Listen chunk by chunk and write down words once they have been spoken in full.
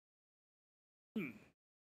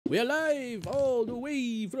We're live all the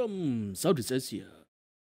way from Southeast Asia.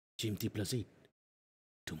 GMT plus 8.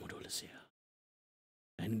 $2 here.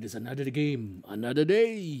 And it is another game, another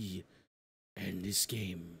day. And this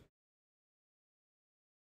game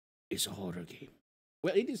is a horror game.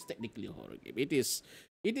 Well, it is technically a horror game. It is,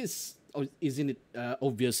 isn't it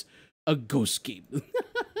obvious, a ghost game.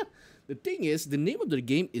 The thing is, the name of the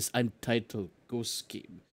game is Untitled Ghost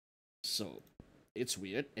Game. So, it's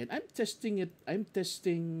weird. And I'm testing it.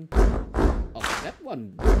 Oh, that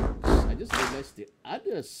one works. I just realized the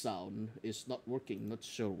other sound is not working. Not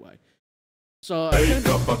sure why. So, I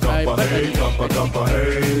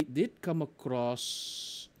did come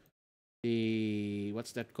across the,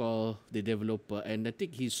 what's that called? The developer. And I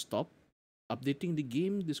think he stopped updating the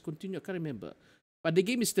game, discontinued. I can't remember. But the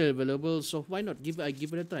game is still available, so why not give it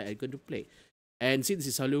a try? I'm going to play. And since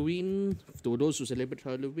it's Halloween, to those who celebrate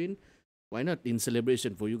Halloween, why not in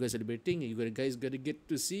celebration for you guys celebrating? You guys gonna get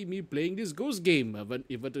to see me playing this ghost game. But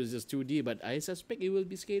if it was just 2D, but I suspect it will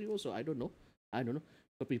be scary also. I don't know.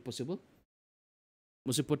 Could be possible.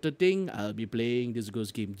 Most important thing, I'll be playing this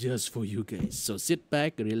ghost game just for you guys. So sit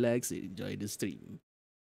back, relax, and enjoy the stream.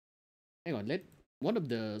 Hang on, one of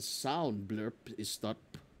the sound blurb is not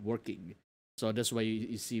working. So that's why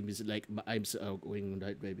you see me like I'm going the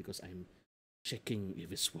right way because I'm checking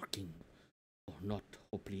if it's working or not.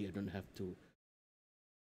 Hopefully I don't have to.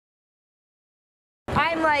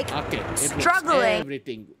 I'm like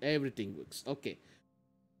struggling. Everything works. Okay.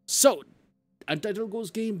 So, Untitled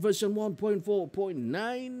Ghost Game version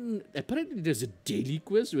 1.4.9. Apparently there's a daily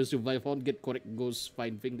quest where survive on get correct ghost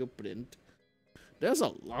find fingerprint. There's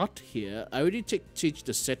a lot here. I already changed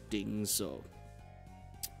the settings, so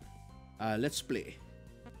let's play.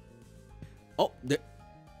 Oh,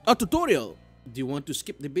 a tutorial. Do you want to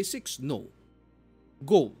skip the basics? No.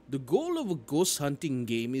 Goal. The goal of a ghost hunting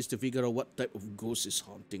game is to figure out what type of ghost is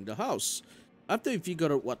haunting the house. After you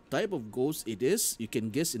figure out what type of ghost it is, you can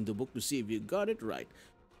guess in the book to see if you got it right.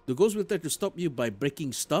 The ghost will try to stop you by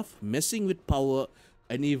breaking stuff, messing with power,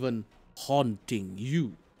 and even haunting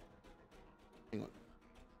you. Hang on.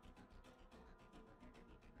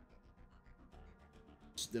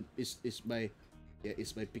 It's my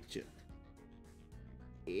picture.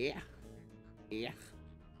 Yeah.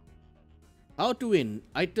 How to win.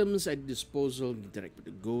 Items at disposal. Interact with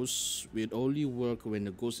the ghosts. Will only work when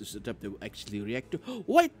the ghost is the type that will actually react to.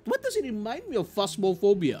 Wait, what does it remind me of?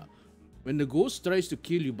 Phasmophobia. When the ghost tries to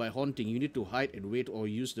kill you by haunting, you need to hide and wait or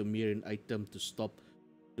use the mirroring item to stop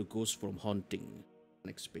the ghost from haunting.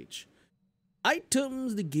 Next page.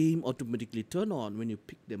 Items the game automatically turn on when you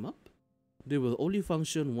pick them up. They will only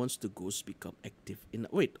function once the ghosts become active.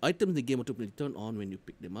 Items the game automatically turn on when you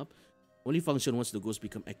pick them up. Only function once the ghosts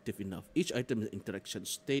become active enough. Each item is interaction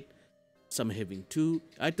state. Some having 2.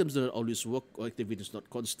 Items that always work or activity is not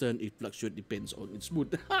constant. It fluctuates depends on its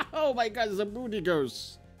mood. Oh my god, it's a moody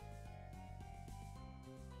ghost.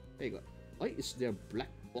 There you go. Why is there a black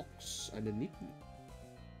box underneath me?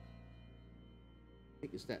 I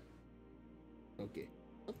think it's that. Okay.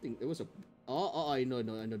 Something, there was a... Oh, I know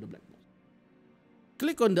the black box.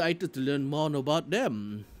 Click on the item to learn more about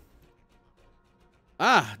them.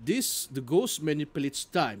 The ghost manipulates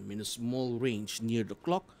time in a small range near the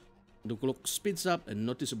clock. The clock speeds up a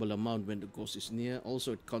noticeable amount when the ghost is near.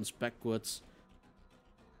 Also, it counts backwards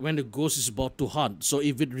when the ghost is about to hunt. So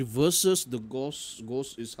if it reverses, the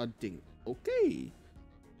ghost is hunting. Okay.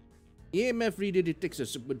 EMF reader detects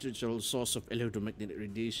a potential source of electromagnetic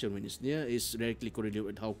radiation when it's near. It's directly correlated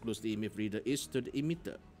with how close the EMF reader is to the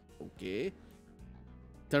emitter. Okay.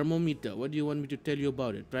 Thermometer. What do you want me to tell you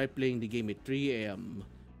about it? Try playing the game at 3 AM.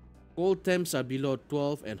 Cold temps are below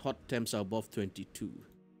 12 and hot temps are above 22.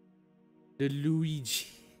 The Luigi.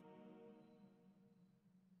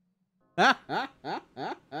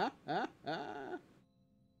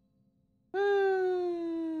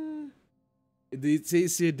 It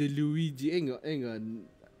says here the Luigi. Hang on.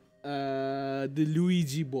 The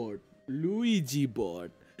Luigi board.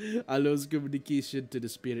 Allows communication to the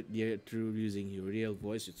spirit near through using your real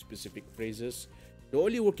voice with specific phrases. The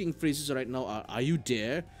only working phrases right now are you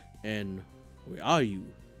there? And where are you?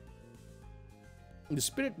 The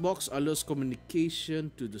spirit box allows communication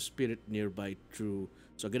to the spirit nearby through.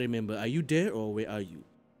 So I gotta remember, are you there or where are you?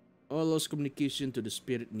 Allows communication to the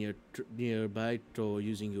spirit nearby through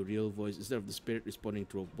using your real voice instead of the spirit responding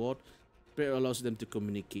through a bot. Spirit allows them to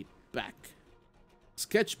communicate back.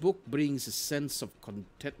 Sketchbook brings a sense of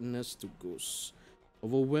contentedness to ghosts.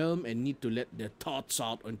 Overwhelmed and need to let their thoughts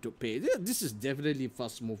out onto page. This is definitely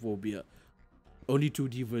Phasmophobia. Only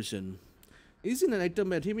 2D version. Isn't an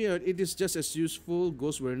item at him here? It is just as useful.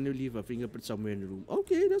 Ghosts will randomly leave a fingerprint somewhere in the room.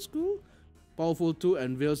 Okay, that's cool. Powerful too,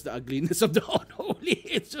 unveils the ugliness of the unholy.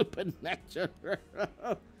 It's supernatural.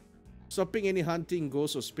 Stopping any hunting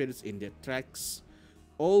ghosts or spirits in their tracks.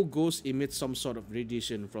 All ghosts emit some sort of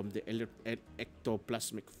radiation from the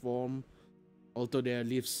ectoplasmic form. Although there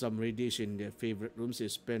lives some radiation in their favorite rooms, they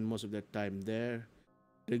spend most of their time there.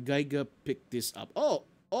 The Geiger picked this up. Oh.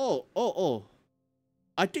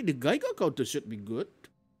 I think the Geiger counter should be good.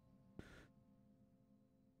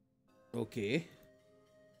 Okay.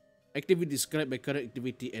 Activity described by current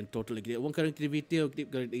activity and total activity. One current activity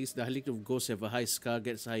is the helix of ghosts have a high scar,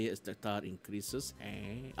 gets higher as the tar increases.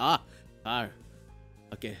 Tar.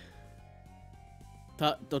 Okay.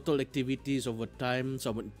 Total activities over time,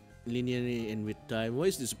 somewhat linearly and with time. Why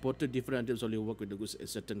is the supporter different items only work with the ghost at a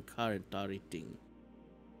certain car and tar rating?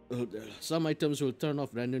 Some items will turn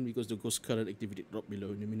off random because the ghost current activity drop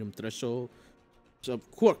below the minimum threshold. Some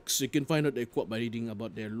quirks, you can find out their quirk by reading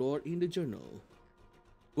about their lore in the journal.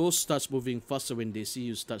 Ghost starts moving faster when they see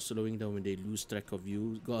you, start slowing down when they lose track of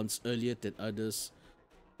you, glance earlier than others.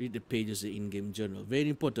 Read the pages of the in-game journal. Very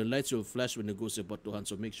important, lights will flash when the ghost is about to hunt,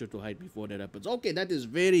 so make sure to hide before that happens. Okay, that is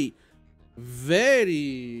very,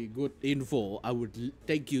 very good info. I would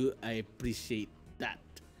thank you, I appreciate that.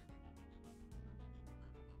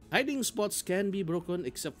 Hiding spots can be broken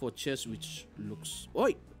except for chests which looks...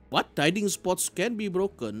 Wait, what? Hiding spots can be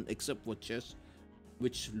broken except for chests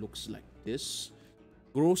which looks like this.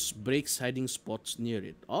 Ghost breaks hiding spots near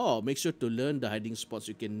it. Oh, make sure to learn the hiding spots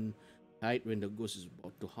you can hide when the ghost is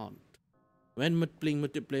about to hunt. When playing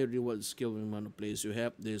multiplayer, reward skill when amount of players you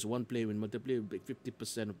have. There's one player when multiplayer will break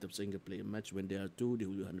 50% of the single player match. When there are two, they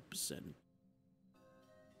will be 100%.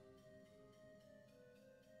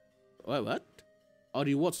 What? Or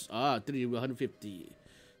rewards 3 150.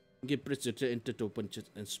 Get press the enter to open chat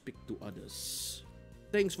and speak to others.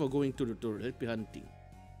 Thanks for going to the tutorial. Help you hunting.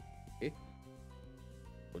 Okay.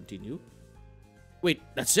 Continue. Wait,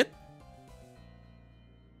 that's it?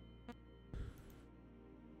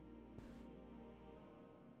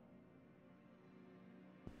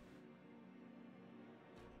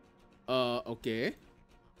 Okay.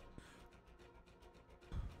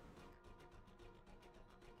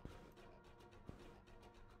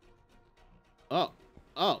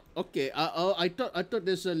 Okay. I thought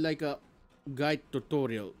there's like a guide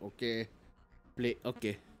tutorial. Okay.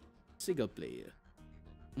 Okay. Single player.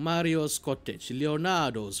 Mario's Cottage,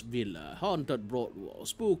 Leonardo's Villa, Haunted Broadwalk,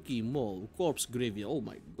 Spooky Mall, Corpse Graveyard. Oh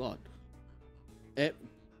my god.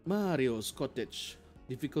 Mario's Cottage.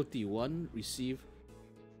 Difficulty 1. Receive.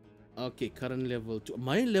 Okay, current level 2.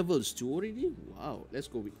 My level is 2 already? Wow. Let's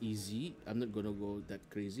go with easy. I'm not gonna go that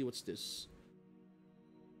crazy. What's this?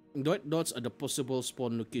 White dots are the possible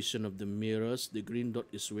spawn location of the mirrors. The green dot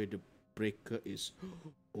is where the breaker is.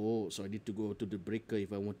 Oh, so I need to go to the breaker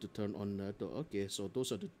if I want to turn on that. Okay, so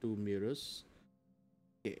those are the two mirrors.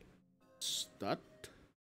 Okay, start.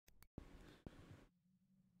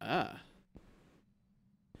 Hang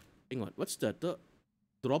on, what's that?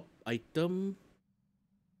 Drop item.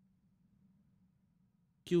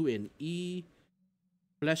 Q and E.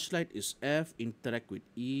 Flashlight is F. Interact with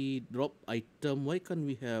E. Drop item. Why can't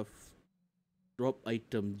we have drop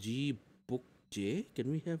item G? Book J.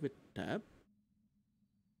 Can we have a tab?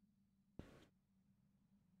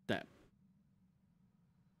 Tab.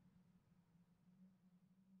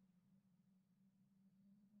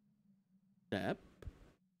 Tab.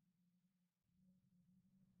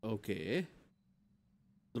 Okay.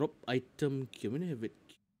 Drop item. Can we have it?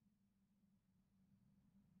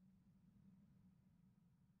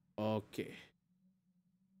 Okay.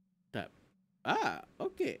 Tab.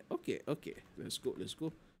 Okay. Let's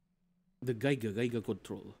go. The Geiger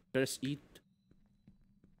control. Press E.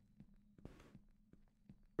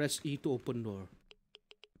 Press E to open door.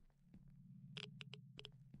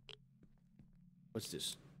 What's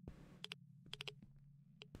this?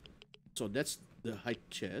 So that's the height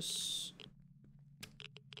chest.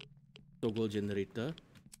 Toggle generator.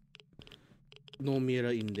 No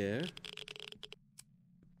mirror in there.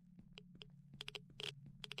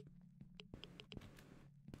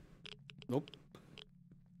 Nope.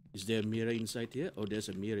 Is there a mirror inside here? Oh, there's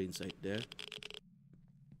a mirror inside there.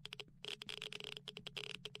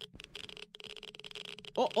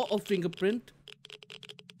 Oh, fingerprint.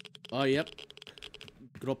 Oh, yep.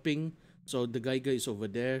 Dropping. So the Geiger is over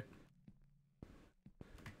there.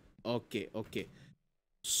 Okay.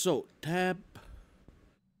 So, tab.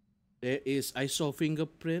 There is, I saw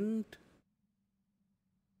fingerprint.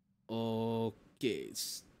 Okay.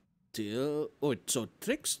 Still. Oh, so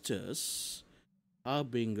tricksters.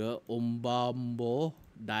 Harbinger, Umbambo,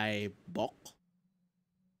 Daibok.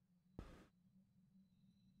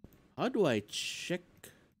 How do I check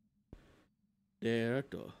there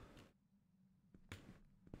to.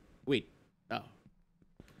 Wait. Oh.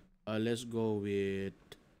 Let's go with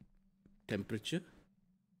temperature.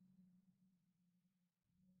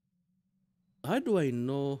 How do I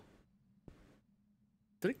know?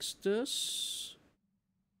 Tricksters?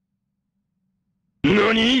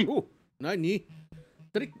 NANI? Oh, Nani?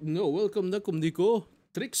 No, welcome Diko.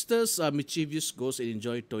 Tricksters are mischievous ghosts and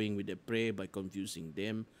enjoy toying with their prey by confusing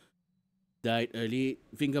them. Died early.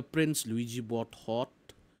 Fingerprints, Luigi bought hot.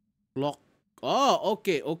 Clock. Oh,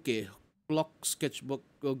 okay. Clock, sketchbook,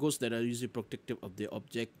 ghosts that are usually protective of their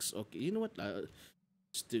objects. Okay, you know what? What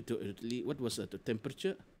was that? The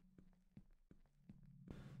temperature?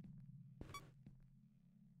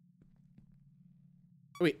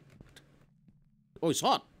 Wait. Oh, it's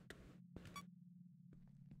hot.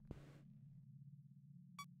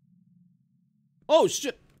 Oh,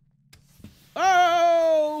 shit.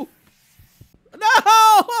 Oh!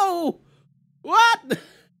 No! What?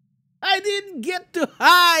 I didn't get to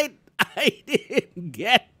hide. I didn't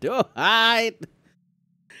get to hide.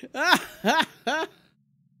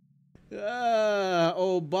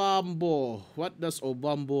 Obambo. What does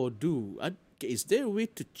Obambo do? Is there a way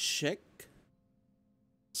to check?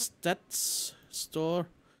 Stats store.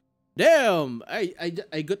 Damn! I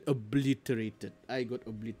got obliterated.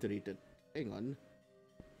 Hang on.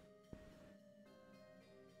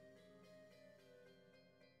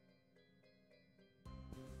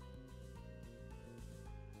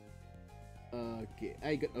 Okay,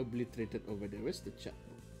 I got obliterated over there. Where's the chat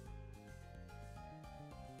box?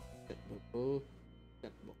 Chat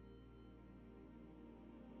box.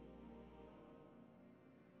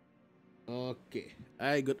 Okay,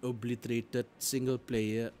 I got obliterated. Single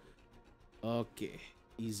player. Okay,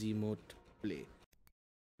 easy mode play.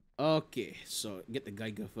 Okay, so get the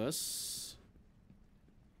Geiger first.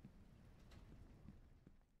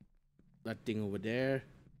 That thing over there.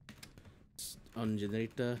 On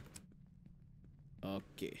generator.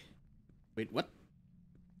 Okay. Wait, what?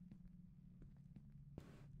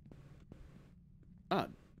 Ah,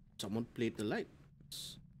 someone played the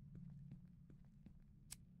lights.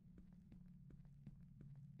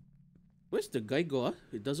 Where's the guy go?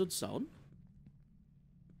 It doesn't sound.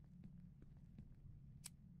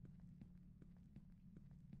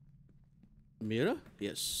 Mirror?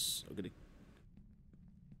 Yes. Okay.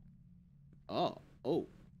 Oh.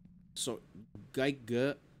 So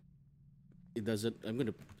Geiger. It doesn't.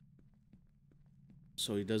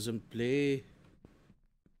 So it doesn't play.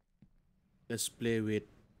 Let's play with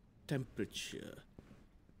temperature.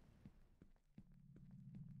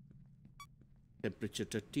 Temperature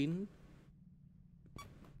 13.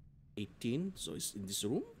 18. So it's in this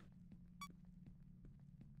room.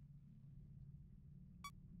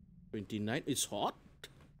 29. It's hot.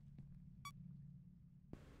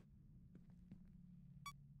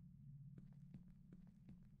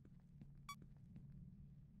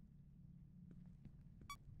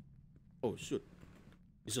 Oh shoot.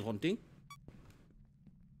 Is it haunting?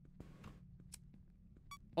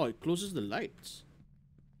 Oh, it closes the lights.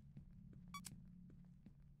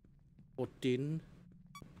 14.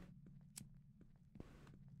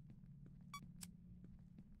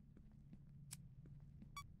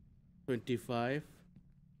 25.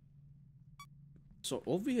 So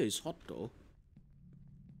over here is hot though.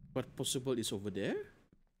 What possible is over there?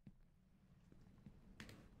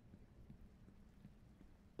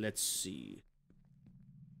 Let's see.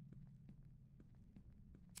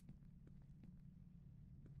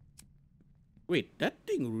 Wait, that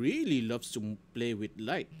thing really loves to play with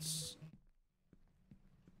lights.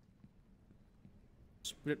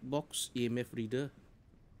 Spirit box, EMF reader.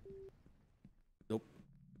 Nope.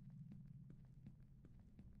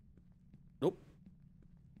 Nope.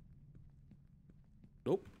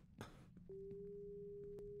 Nope.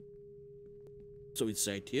 So it's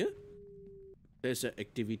right here. There's an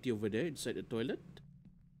activity over there inside the toilet.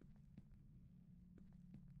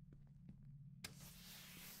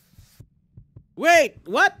 Wait,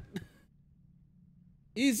 what?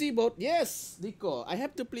 Easy mode. Yes, Nico. I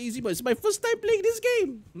have to play easy mode. It's my first time playing this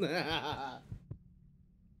game.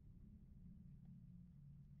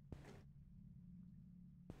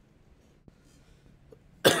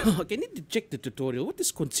 Okay, I need to check the tutorial. What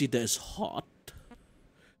is considered as hot?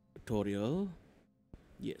 Tutorial.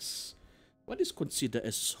 Yes. What is considered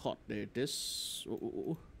as hot? There it is.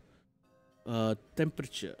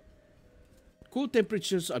 Temperature. Cool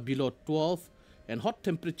temperatures are below 12 and hot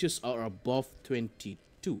temperatures are above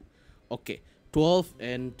 22. Okay, 12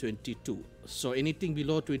 and 22. So anything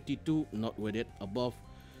below 22, not with it. Above,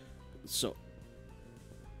 so.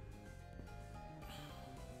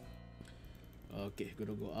 Okay,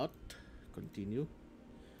 gonna go out. Continue.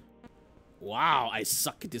 Wow, I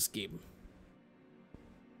suck at this game.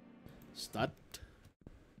 Start.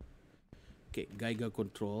 Okay, Geiger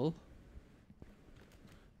control.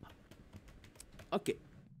 Okay.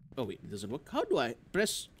 Oh wait, it doesn't work. How do I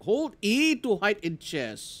press hold E to hide in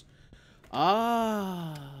chairs?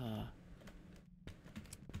 Ah.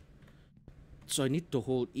 So I need to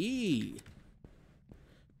hold E.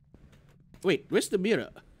 Wait, where's the mirror?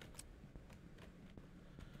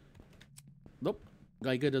 Nope.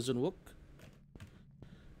 Geiger doesn't work.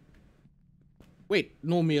 Wait,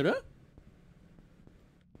 no mirror?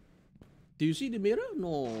 Do you see the mirror?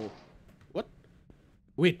 No. What?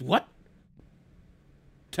 Wait, what?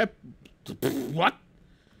 Tap. What?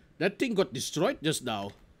 That thing got destroyed just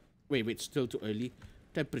now. Wait, still too early.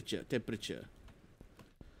 Temperature.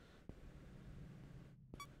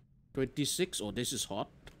 26. Oh, this is hot.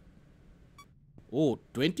 Oh,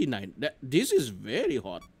 29. This is very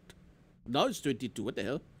hot. Now it's 22. What the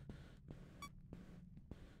hell?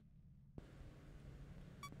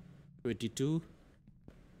 22.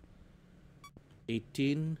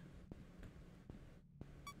 18.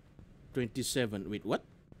 27. Wait, what?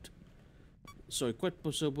 So quite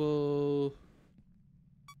possible.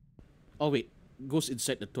 Oh wait, goes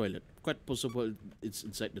inside the toilet. Quite possible it's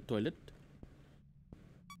inside the toilet.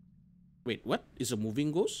 Wait, what? Is a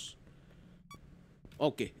moving ghost?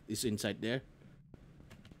 Okay, it's inside there.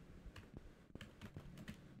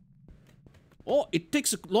 Oh, it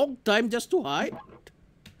takes a long time just to hide.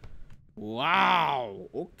 Wow.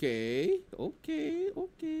 Okay.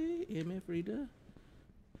 EMF reader.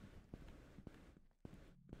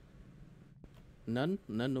 None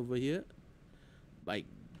over here. By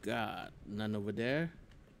God, none over there.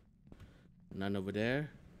 None over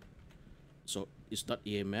there. So it's not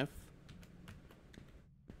EMF.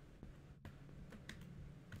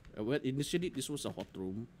 Well, initially this was a hot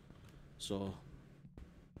room. So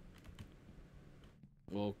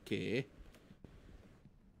okay.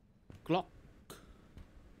 Clock.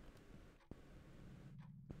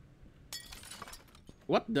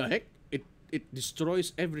 What the heck? It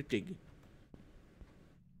destroys everything.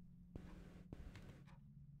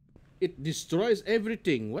 It destroys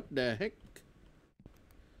everything. What the heck?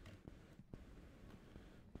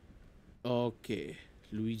 Okay.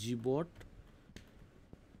 Luigi board.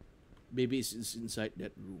 Maybe it's inside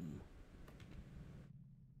that room.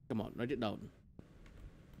 Come on, write it down.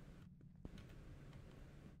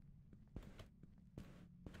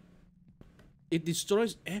 It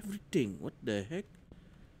destroys everything. What the heck?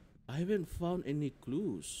 I haven't found any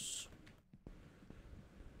clues.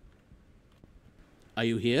 Are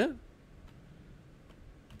you here?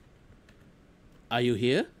 Are you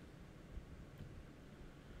here?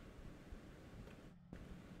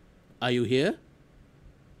 Are you here?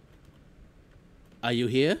 Are you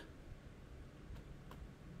here?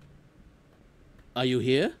 Are you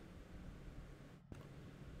here?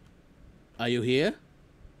 Are you here?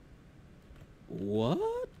 What?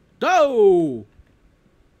 No!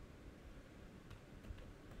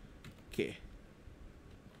 Okay.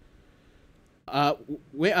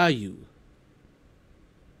 Where are you?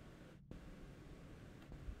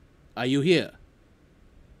 Are you here?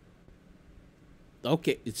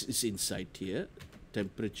 Okay, it's inside here.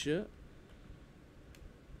 Temperature.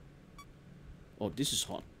 Oh, this is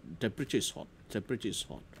hot. Temperature is hot. Temperature is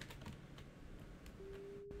hot.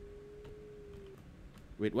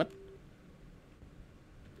 Wait, what?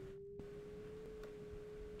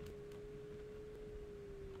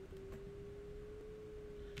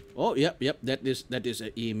 Oh, yep. That is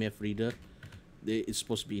an EMF reader. It's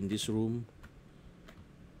supposed to be in this room.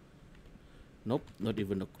 Nope, not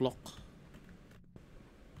even a clock.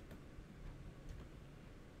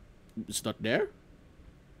 It's not there.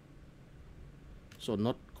 So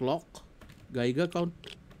not clock. Geiger count.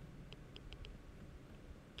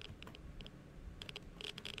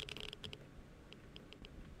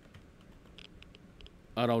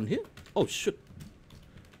 Around here? Oh shoot.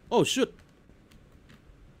 Oh shoot.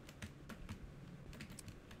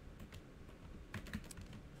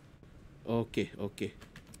 Okay.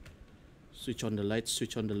 Switch on the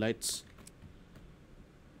lights.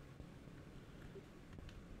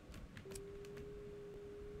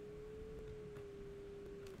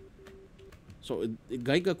 So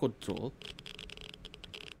Geiger control.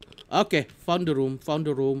 Okay, found the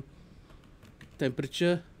room.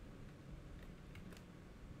 Temperature.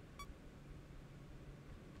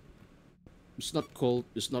 It's not cold.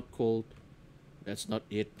 That's not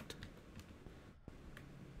it.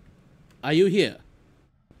 Are you here?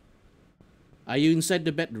 Are you inside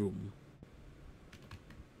the bedroom?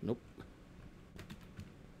 Nope.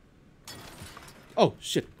 Oh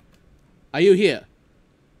shit. Are you here?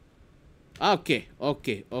 Okay,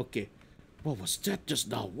 okay, okay. What was that just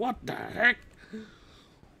now? What the heck?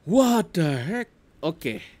 What the heck?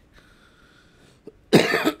 Okay.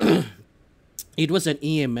 It was an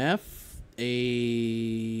EMF.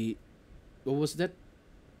 What was that?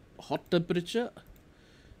 Hot temperature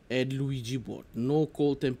and Luigi board. No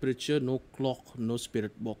cold temperature, no clock, no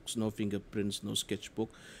spirit box, no fingerprints, no sketchbook.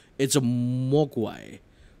 It's a Mogwai.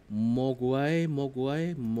 Mogwai.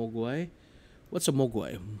 What's a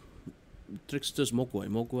Mogwai? Trickster's Mogwai.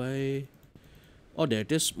 Mogwai. Oh, there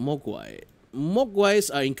it is. Mogwai. Mogwais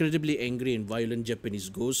are incredibly angry and violent Japanese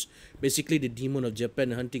ghosts. Basically, the demon of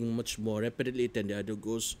Japan hunting much more rapidly than the other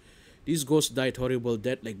ghosts. These ghosts died horrible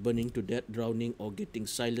death like burning to death, drowning, or getting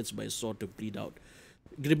silenced by a sword to bleed out.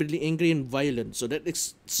 Incredibly angry and violent. So that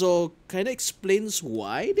kind of explains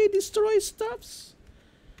why they destroy stuffs.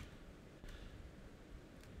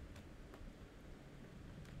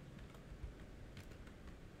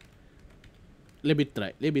 Let me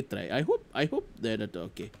try. I hope they're not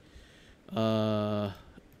okay. The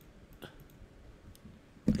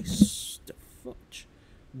fudge.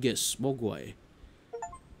 Guess Mogwai.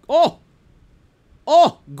 Oh!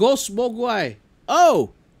 Ghost Mogwai. Oh!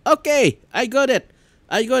 Okay, I got it.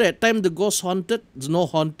 Time the ghost haunted. There's no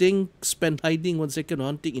haunting. Spend hiding 1 second,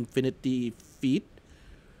 haunting infinity feet.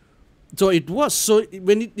 So it was. So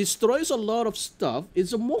when it destroys a lot of stuff,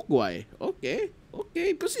 it's a Mogwai. Okay.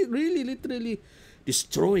 Because it really literally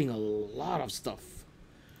destroying a lot of stuff.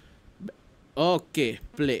 Okay,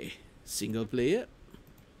 play. Single player.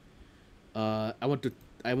 I want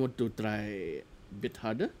to try a bit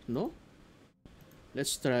harder. No?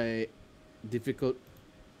 Let's try difficult.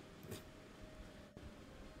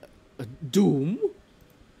 Doom?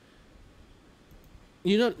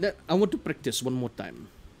 You know, I want to practice one more time.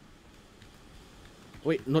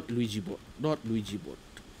 Wait, not Luigi board.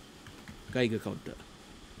 Geiger counter.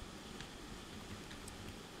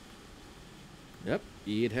 Yep,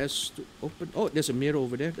 it has to open. Oh, there's a mirror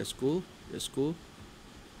over there. That's cool.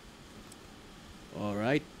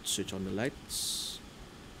 Alright, switch on the lights.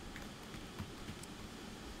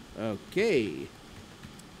 Okay.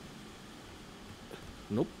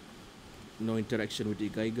 Nope. No interaction with the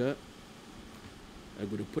Geiger. I'm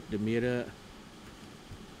going to put the mirror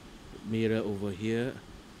over here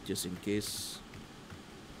just in case.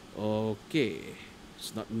 Okay.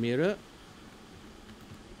 It's not mirror.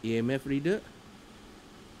 EMF reader.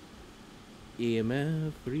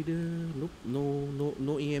 Nope.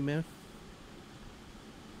 No EMF.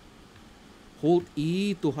 Hold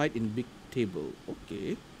E to hide in big table.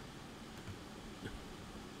 Okay.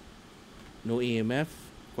 No EMF.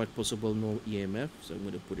 Quite possible no EMF. So I'm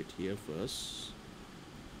going to put it here first.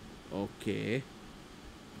 Okay.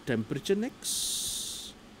 Temperature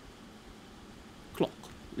next. Clock.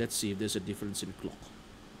 Let's see if there's a difference in clock.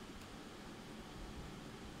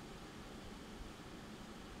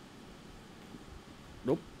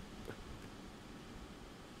 Nope.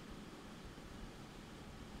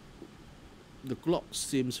 The clock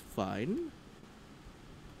seems fine.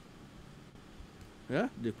 Yeah,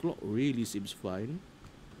 the clock really seems fine.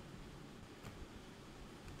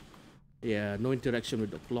 Yeah, no interaction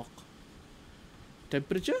with the clock.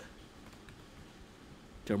 Temperature?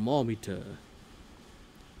 Thermometer.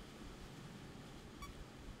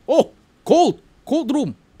 Oh! Cold! Cold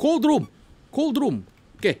room!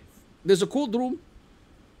 Okay, there's a cold room.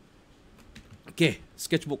 Okay,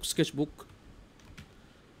 sketchbook.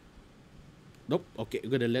 Nope. Okay, I'm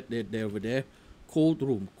gonna let that there over there. Cold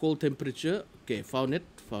room, cold temperature. Okay, found it.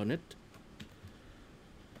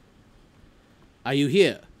 Are you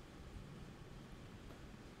here?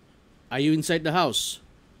 Are you inside the house?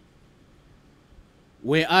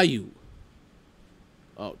 Where are you?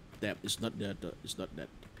 Oh, damn, it's not that.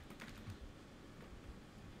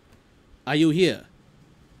 Are you here?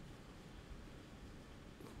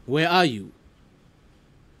 Where are you?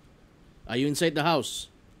 Are you inside the house?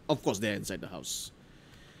 Of course they're inside the house.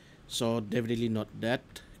 So definitely not that.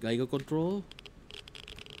 Geiger control.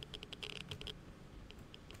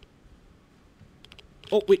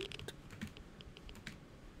 Oh, wait.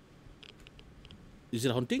 Is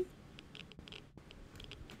it haunting?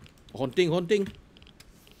 Haunting.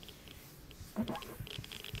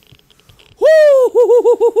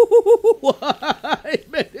 Woo! I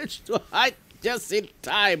managed to hide just in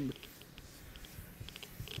time.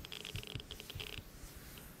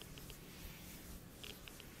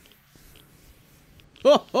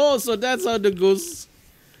 Oh, so that's how the ghost.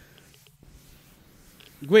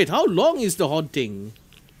 Wait, how long is the haunting?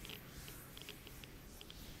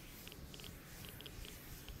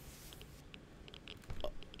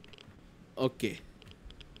 Okay.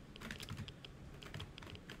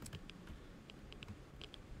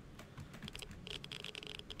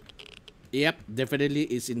 Yep, definitely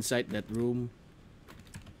is inside that room.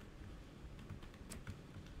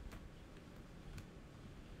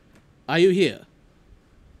 Are you here?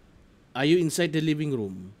 Are you inside the living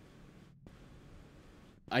room?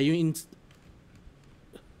 Are you in?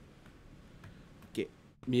 Okay,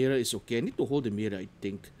 mirror is okay. I need to hold the mirror, I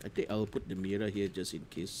think. I think I'll put the mirror here just in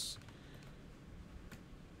case.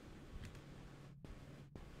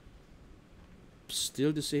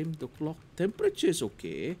 Still the same, the clock. Temperature is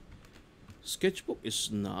okay. Sketchbook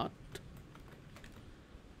is not.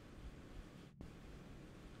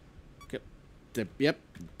 Okay. Yep,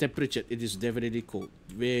 temperature. It is definitely cold.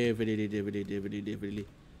 Definitely.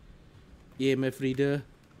 EMF reader.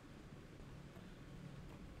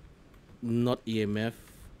 Not EMF.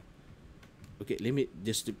 Okay, let me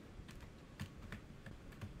just.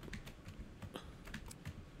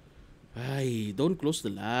 Ay, don't close the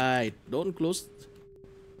light. Don't close.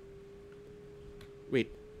 Wait.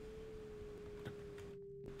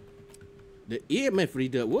 The EMF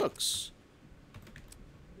reader works.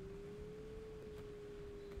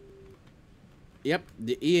 Yep,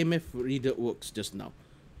 the EMF reader works just now.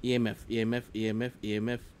 EMF.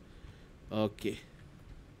 Okay.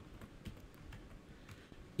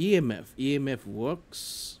 EMF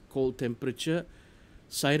works. Cold temperature.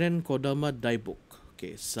 Siren, Kodama, diebook.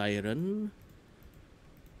 Okay, siren.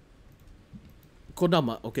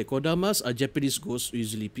 Kodama. Okay, Kodamas are Japanese ghosts,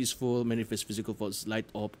 usually peaceful, manifest physical force, light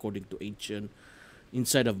up according to ancient.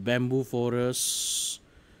 Inside of bamboo forest.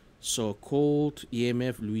 So cold,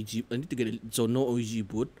 EMF, Luigi. I need to get it. So no Ouija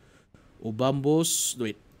boot. Obambos.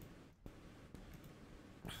 Wait.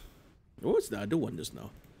 What's the other one just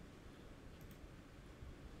now?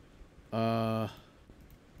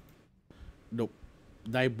 Nope.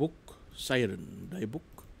 Diebook. Siren. Diebook.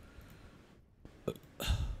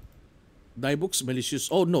 Diebook's malicious.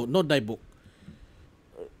 Oh no, not diebook.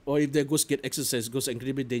 Or if the ghost get exercised, ghosts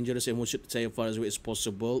incredibly dangerous and should stay as far away as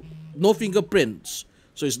possible. No fingerprints.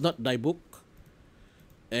 So it's not diebook.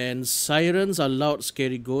 And sirens are loud,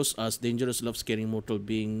 scary ghosts, as dangerous, love scaring mortal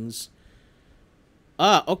beings.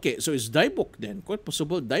 Ah, okay. So it's diebook then. Quite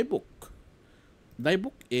possible diebook.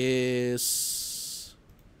 Diebook is...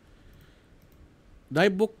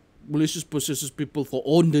 Diebook malicious possesses people for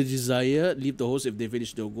own their desire. Leave the host if they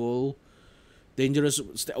finish their goal. Dangerous...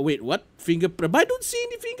 Wait, what? Fingerprint? But I don't see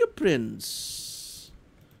any fingerprints.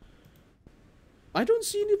 I don't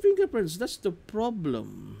see any fingerprints. That's the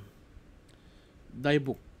problem.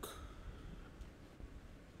 Diebook.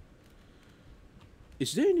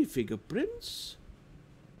 Is there any fingerprints?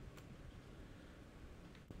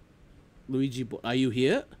 Luigi, are you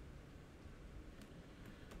here?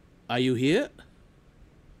 Are you here?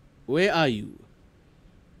 Where are you?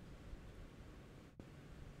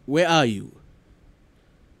 Where are you?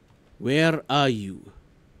 Where are you?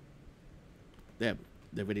 Damn,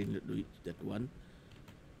 definitely not do that one.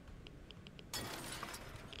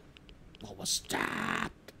 What was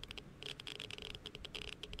that?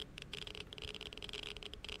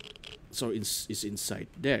 So it's inside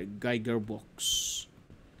there. Geiger box.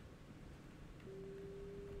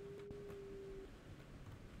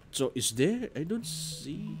 So is there? I don't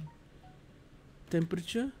see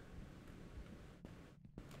temperature.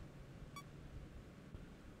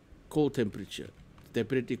 Cold temperature.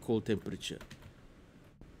 Definitely cold temperature.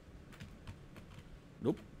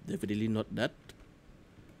 Nope, definitely not that.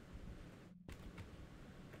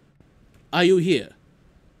 Are you here?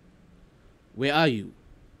 Where are you?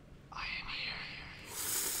 I am here.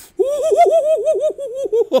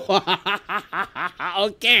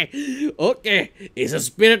 Okay. It's a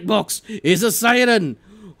spirit box. It's a siren.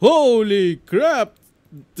 Holy crap.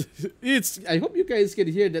 I hope you guys can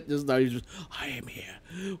hear that just now. I am here.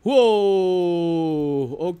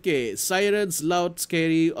 Whoa. Okay. Sirens, loud,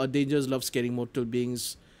 scary, or dangerous, love scaring mortal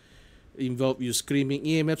beings. Involve you screaming.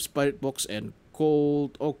 EMF, spirit box, and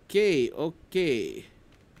cold. Okay. Okay,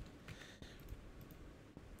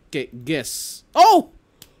 guess. Oh!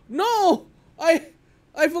 No! I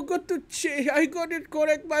forgot to change. I got it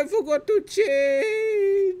correct, but I forgot to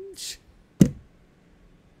change.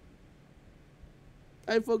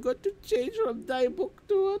 I forgot to change from diebook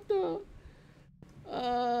to auto.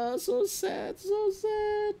 So sad, so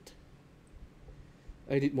sad.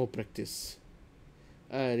 I need more practice.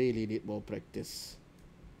 I really need more practice.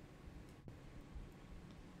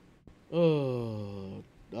 Oh,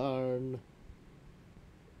 darn.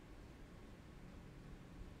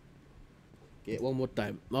 Okay, one more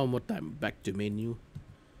time. Back to menu.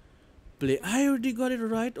 Play. I already got it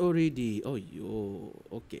right already. Oh, yo.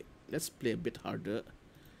 Okay, let's play a bit harder.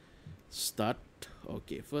 Start.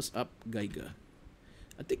 Okay, first up, Geiger.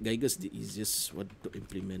 I think Geiger's the easiest one to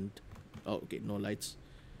implement. Oh, okay, no lights.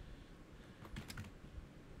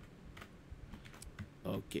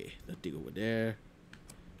 Okay, the thing over there.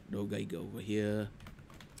 No guy go over here.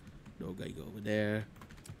 No guy go over there.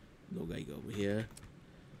 No guy go over here.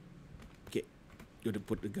 Okay, gonna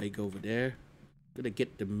put the guy go over there. Gonna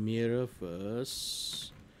get the mirror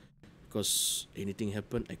first, because anything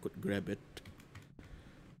happen, I could grab it.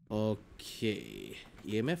 Okay,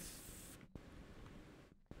 EMF.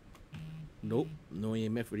 Nope, no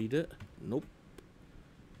EMF reader. Nope.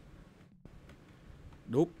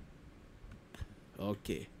 Nope.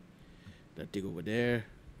 Okay, that thing over there.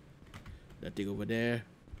 That thing over there.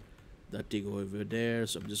 That thing over there.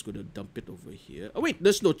 So I'm just gonna dump it over here. Oh wait,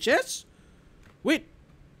 there's no chest? Wait,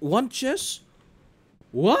 one chest?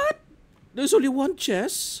 What? There's only one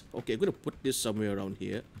chest? Okay, I'm gonna put this somewhere around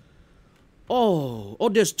here. Oh,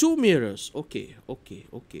 there's two mirrors. Okay.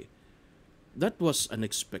 That was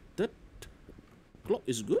unexpected. Clock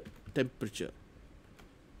is good. Temperature.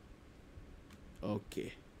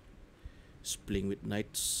 Okay. It's playing with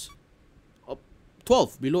nights. Oh,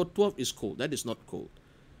 12. Below 12 is cold. That is not cold.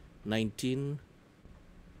 19.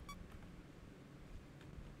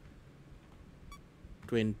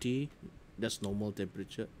 20. That's normal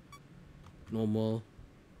temperature. Normal.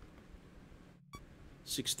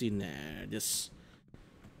 16. Nah, just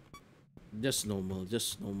normal.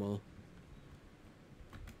 Just normal.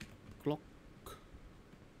 Clock.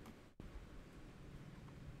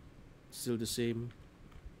 Still the same.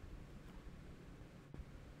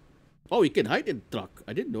 Oh, you can hide in truck.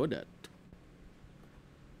 I didn't know that.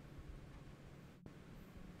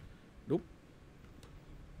 Nope.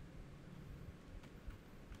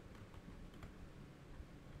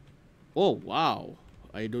 Oh wow.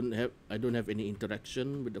 I don't have any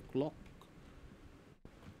interaction with the clock.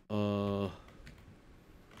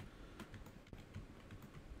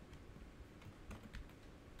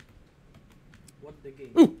 What the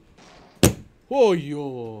game? Ooh. Oh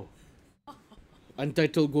yo.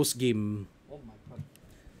 Untitled Ghost Game. Oh my god.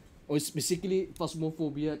 Oh, it's basically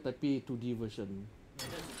Phasmophobia tapi 2D version. No,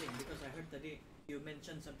 that's the thing, because I heard today you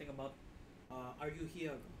mentioned something about are you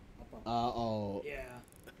here? Oh. Yeah.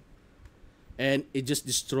 And it just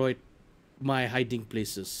destroyed my hiding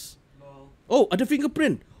places. Well, Oh, ada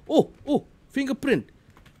fingerprint. Oh, fingerprint.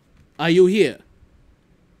 Are you here?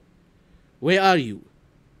 Where are you?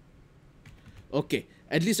 Okay,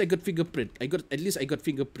 at least I got fingerprint. At least I got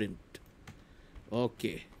fingerprint.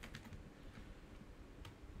 Okay.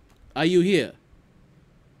 Are you here?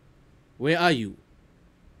 Where are you?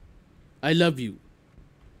 I love you.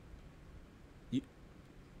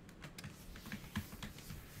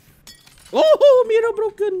 Oh, mirror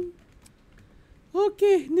broken.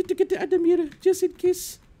 Okay, need to get the other mirror just in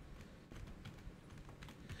case.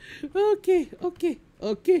 Okay.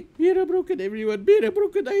 Mirror broken, everyone. Mirror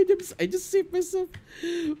broken items. I just saved myself.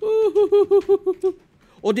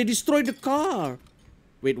 Oh, they destroyed the car.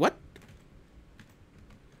 Wait, what?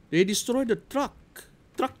 They destroyed the truck.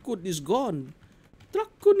 Truck is gone.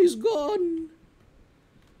 Is gone.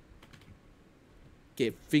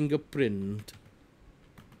 Okay, fingerprint.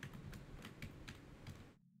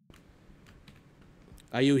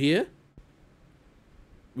 Are you here?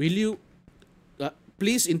 Will you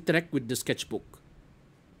please interact with the sketchbook?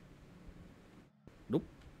 Nope.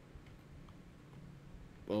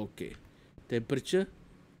 Okay. Temperature?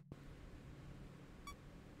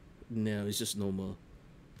 No, it's just normal.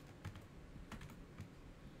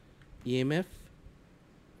 EMF?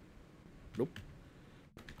 Nope.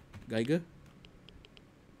 Geiger?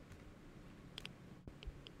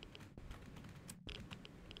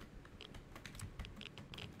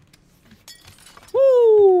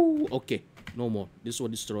 Woo! Okay, no more. This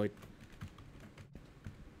one destroyed.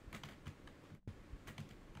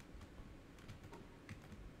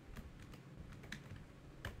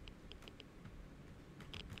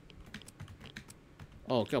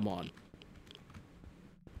 Oh, come on.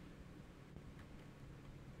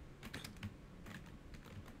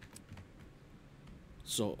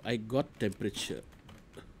 So, I got temperature.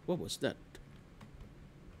 What was that?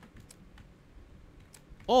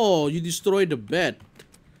 Oh, you destroyed the bed.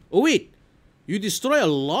 Oh, wait. You destroy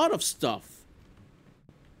a lot of stuff.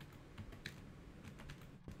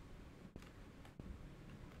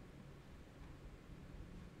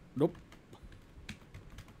 Nope.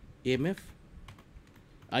 EMF?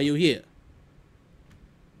 Are you here?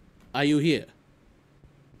 Are you here?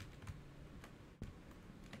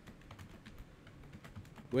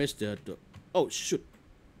 Where's the door? Oh, shoot.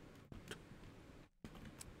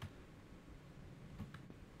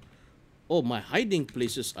 Oh, my hiding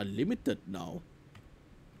places are limited now.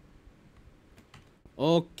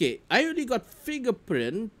 Okay, I only got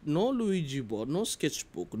fingerprint, no Luigi board, no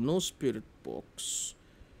sketchbook, no spirit box.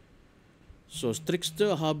 So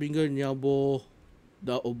Trickster, Harbinger, Nyabo,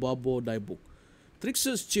 the Obabo, die book.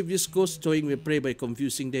 Trickster's chiefest ghost toying with prey by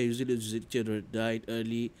confusing their usually children died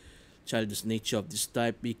early. Childish nature of this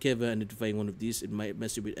type. Be careful identifying one of these. It might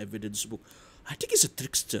mess you with evidence book. I think it's a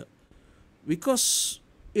trickster because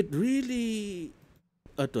it really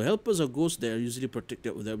to help us or ghosts they are usually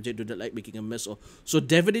protected with the object do not like making a mess or so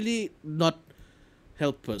definitely not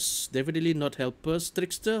help us. Definitely not help us.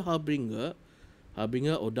 Trickster, Harbinger,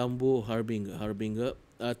 Odambo, Harbinger.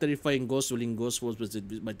 Terrifying ghost, willing ghost was by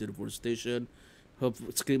the deforestation. Her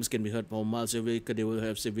screams can be heard from miles away because they will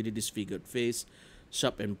have severely disfigured face.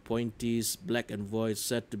 Sharp and pointies, black and void,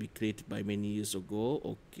 said to be created by many years ago.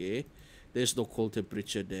 Okay. There's no cold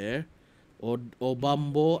temperature there.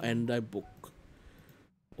 Obambo and Daibuk.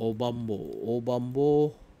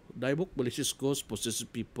 Obambo, Daibuk, malicious ghost, possesses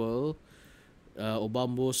people.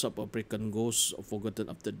 Obambo, sub-African ghosts, forgotten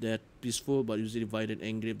after death. Peaceful but usually violent,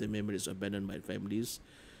 angry if the memories are abandoned by families.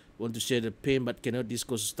 Want to share the pain but cannot. This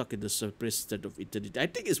ghost is stuck in the suppressed state of eternity. I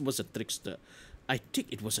think it was a trickster.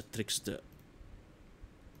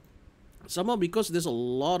 Somehow because there's a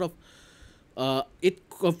lot of it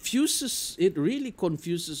really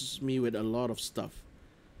confuses me with a lot of stuff.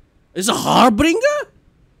 It's a Harbinger?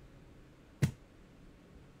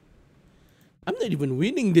 I'm not even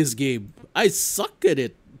winning this game. I suck at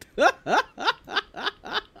it.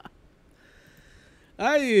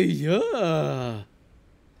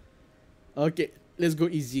 Okay, let's go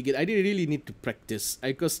easy again. I didn't really need to practice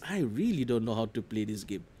because I really don't know how to play this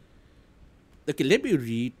game. Okay, let me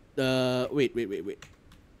read. Wait.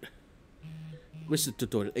 Where's the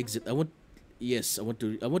tutorial? Exit. I want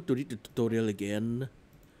to read the tutorial again.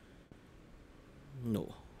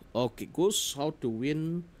 No. Okay, goes how to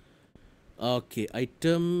win. Okay,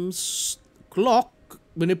 items. Clock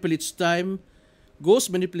manipulates time.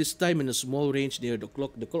 Ghost manipulates time in a small range near the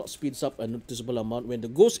clock. The clock speeds up a noticeable amount when the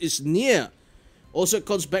ghost is near. Also, it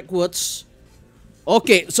counts backwards.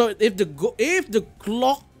 Okay, so if the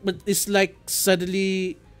clock is like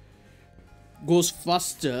suddenly goes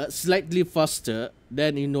faster, slightly faster,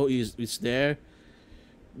 then you know it's there.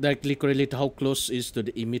 Directly correlate how close is to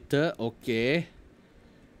the emitter. Okay.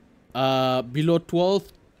 Below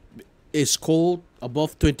 12 is cold.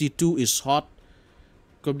 Above 22 is hot.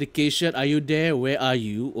 Communication. Are you there? Where are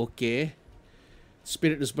you? Okay.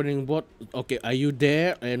 Spirit is burning bot. Okay. Are you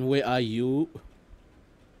there? And where are you?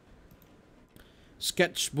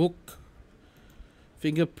 Sketchbook.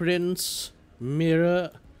 Fingerprints.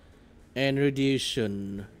 Mirror. And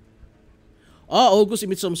radiation. All ghosts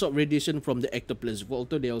emit some sort of radiation from the ectoplasm.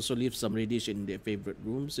 Although they also leave some radiation in their favorite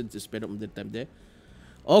room since they spend up the time there.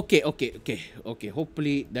 Okay.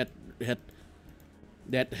 Hopefully that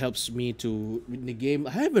helps me to win the game.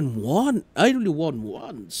 I haven't won. I only won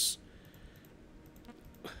once.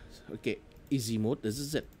 Okay, easy mode. This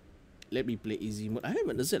is it. Let me play easy mode. I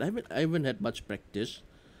haven't had much practice.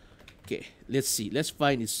 Okay, let's see. Let's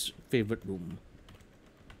find his favorite room.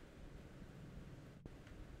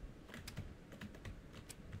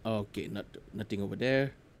 Okay, nothing over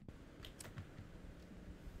there.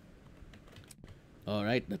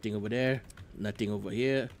 Alright, nothing over there. Nothing over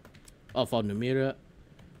here. Oh, found the mirror.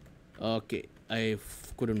 Okay, I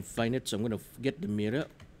couldn't find it, so I'm gonna get the mirror.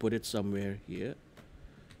 Put it somewhere here.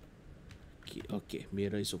 Okay,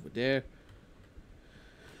 mirror is over there.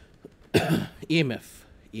 EMF.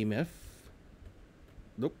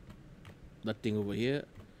 Nope. Nothing over here.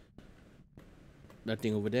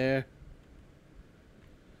 Nothing over there.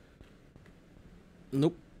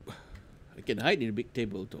 Nope. I can hide in a big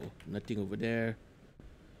table though. Nothing over there.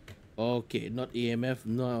 Okay, not EMF.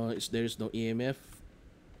 No, there is no EMF.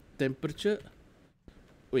 Temperature.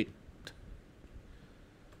 Wait.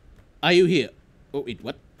 Are you here? Oh, wait,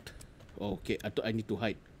 what? Okay, I thought I need to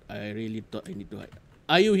hide. I really thought I need to hide.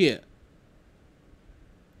 Are you here?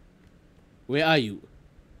 Where are you?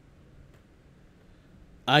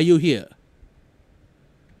 Are you here?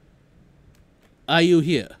 Are you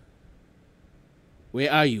here?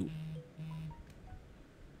 Where are you?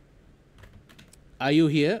 Are you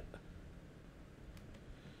here?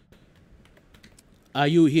 Are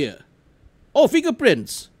you here? Oh,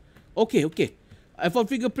 fingerprints. Okay. I found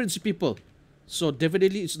fingerprints, people. So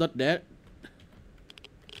definitely it's not there.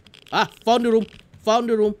 Ah, found the room.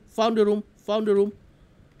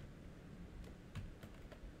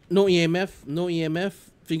 No EMF.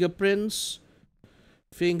 Fingerprints.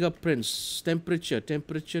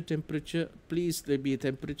 Temperature. Please, there be a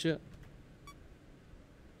temperature.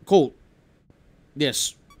 Cold.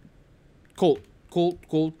 Yes. Cold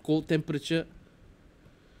temperature.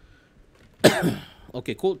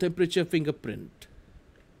 Okay, cold temperature, fingerprint.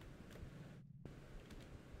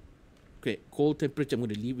 Okay, cold temperature. I'm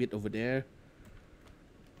going to leave it over there.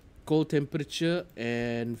 Cold temperature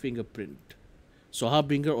and fingerprint. So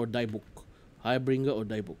Harbinger or die book? Harbinger or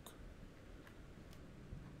die book?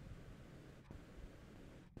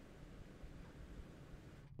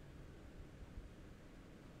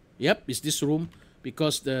 Yep, it's this room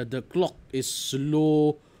because the clock is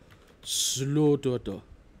slow to.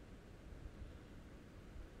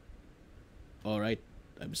 Alright,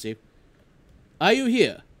 I'm safe. Are you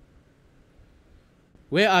here?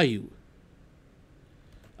 Where are you?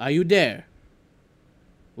 Are you there?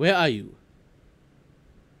 Where are you?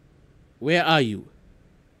 Where are you?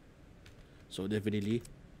 So definitely.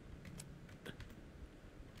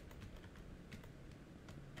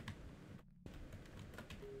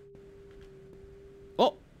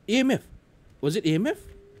 Oh, EMF. Was it EMF?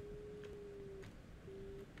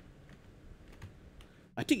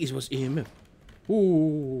 I think it was EMF.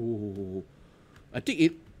 Ooh. I think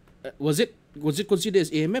it was it considered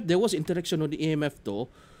as EMF? There was interaction on the EMF though.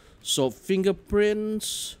 So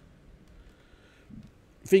fingerprints,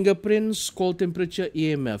 cold temperature,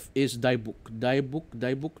 EMF is die book.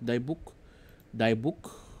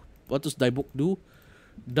 What does die book do?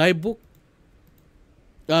 Die book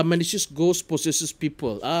malicious ghost possesses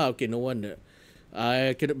people. Ah, okay, no wonder.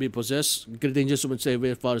 I cannot be possessed. Great danger, someone say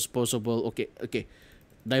as far as possible. Okay.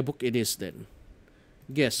 Die book it is then.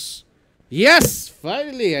 Guess. Yes!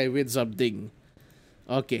 Finally I win something.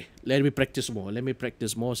 Okay, let me practice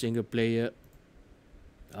more. Single player.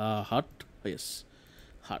 Heart. Yes.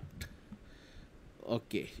 Heart.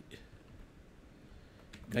 Okay.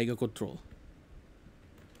 Geiger control.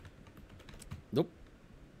 Nope.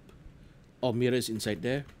 Oh, mirror is inside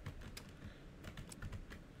there.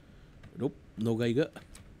 Nope. No Geiger.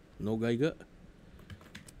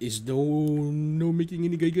 Is no making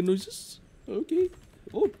any Geiger noises? Okay.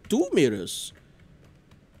 Oh, 2 mirrors.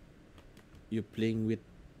 You're playing with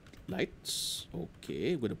lights.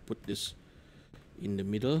 Okay, I'm gonna put this in the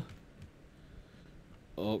middle.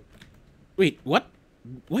 Oh, wait, what?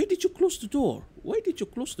 Why did you close the door?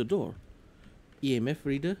 EMF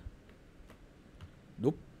reader?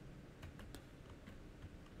 Nope.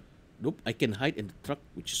 I can hide in the truck,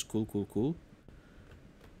 which is cool.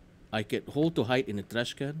 I can hold to hide in a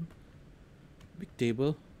trash can. Big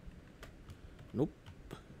table. Nope.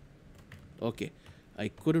 Okay. I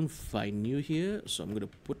couldn't find you here, so I'm gonna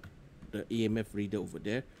put the EMF reader over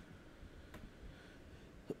there.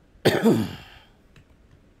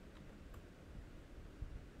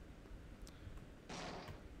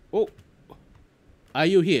 Oh, are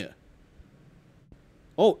you here?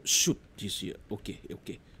 Oh, shoot, he's here. Okay.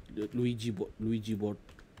 The Luigi board.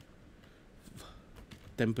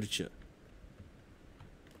 Temperature.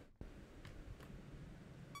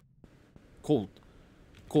 Cold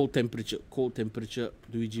temperature,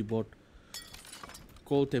 Luigi board.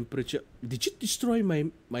 Cold temperature. Did you destroy my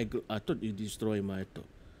I thought you destroyed my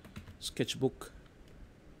sketchbook.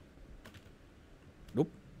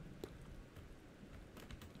 Nope.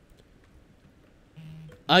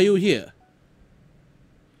 Are you here?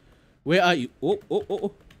 Where are you?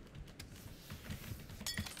 Oh.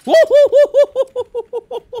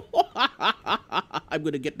 I'm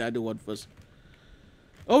gonna get the other one first.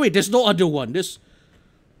 Oh wait, there's no other one. There's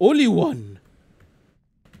only one.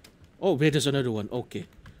 Oh wait, there's another one. Okay.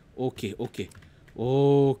 I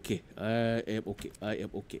am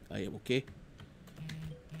okay.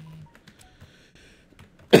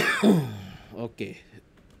 Okay.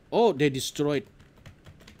 Oh, they destroyed.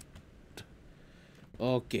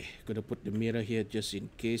 Okay, gonna put the mirror here just in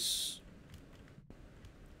case.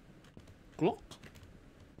 Clock.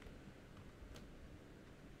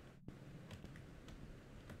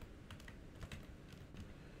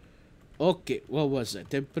 Okay, what was that?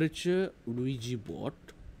 Temperature, Luigi board.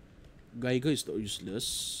 Geiger is not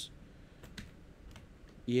useless.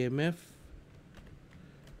 EMF.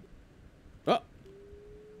 Oh!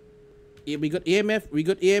 Yeah, we got EMF,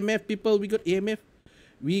 people. We got EMF.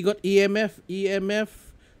 EMF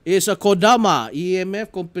is a Kodama.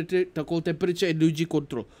 EMF, cold temperature, and Luigi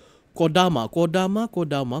control. Kodamas.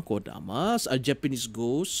 A Japanese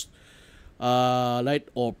ghost. Light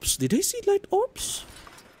orbs. Did I see light orbs?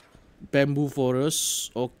 Bamboo forest.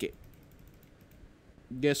 Okay.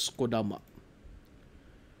 Guess Kodama.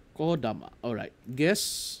 Alright.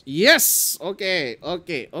 Guess. Yes! Okay.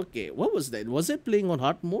 What was that? Was it playing on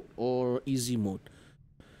hard mode or easy mode?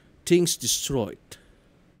 Things destroyed.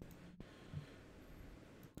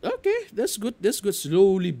 Okay, that's good.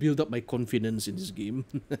 Slowly build up my confidence in this game.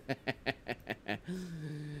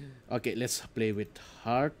 Okay, let's play with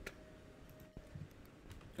heart.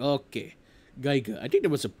 Okay. Geiger. I think that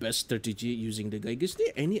was the best strategy using the Geiger. Is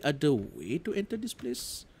there any other way to enter this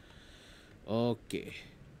place? Okay.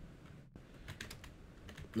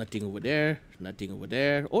 Nothing over there. Nothing over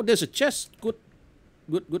there. Oh, there's a chest. Good.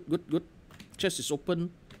 Good, good, good, good. Chest is open.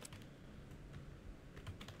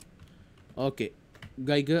 Okay.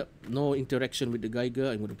 Geiger. No interaction with the Geiger.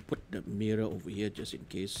 I'm going to put the mirror over here just in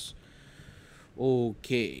case.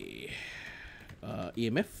 Okay.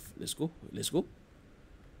 EMF. Let's go. Let's go.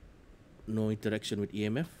 No interaction with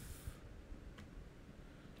EMF.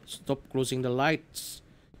 Stop closing the lights.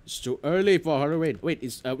 It's too early for Halloween. Wait,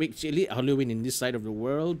 it's actually Halloween in this side of the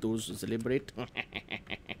world. Those who celebrate.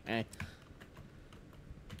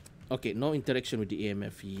 Okay, no interaction with the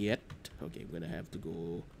EMF yet. Okay, I'm gonna have to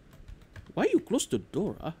go. Why you close the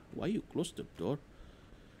door? Why you close the door?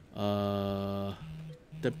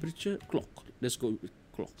 Temperature clock. Let's go with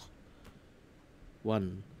clock.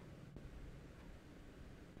 1.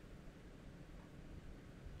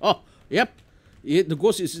 Oh, yep. The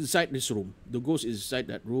ghost is inside this room. The ghost is inside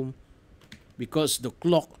that room because the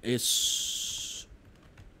clock is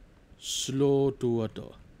slow to water.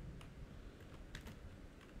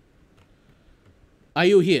 Are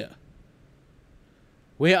you here?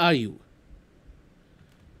 Where are you?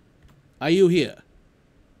 Are you here?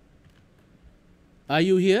 Are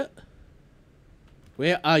you here?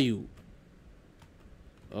 Where are you?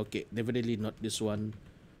 Okay, definitely not this one.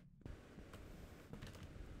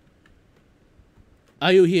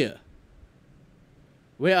 Are you here?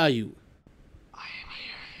 Where are you? I am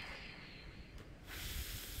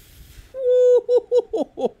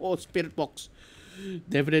here. Spirit box.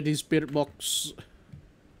 Definitely spirit box.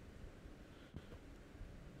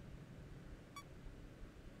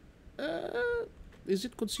 Is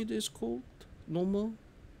it considered as cold? Normal?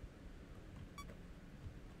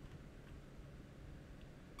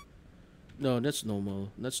 No, that's normal.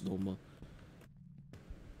 That's normal.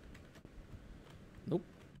 Nope.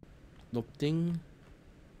 Nothing.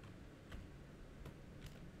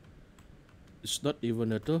 It's not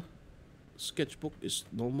even at all. Sketchbook is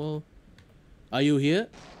normal. Are you here?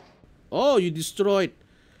 Oh, you destroyed.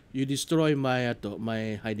 You destroy my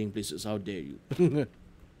my hiding places. How dare you?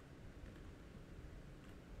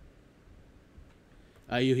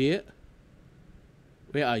 Are you here?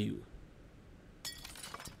 Where are you?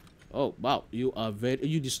 Oh wow, you are very.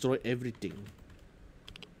 You destroy everything.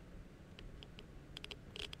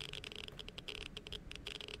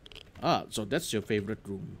 Ah, so that's your favorite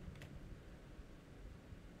room.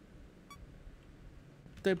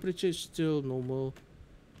 Temperature is still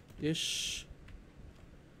normal-ish.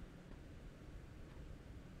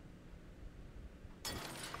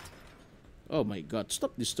 Oh my god,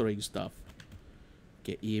 stop destroying stuff.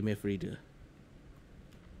 Okay, EMF reader.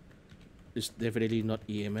 It's definitely not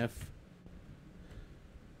EMF.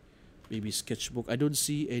 Maybe sketchbook. I don't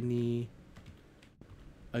see any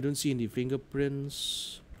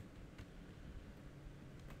fingerprints.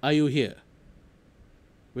 Are you here?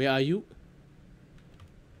 Where are you?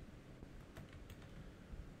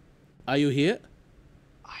 Are you here?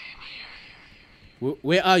 I am here.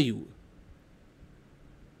 Where are you?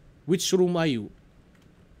 Which room are you?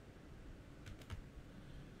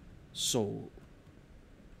 So,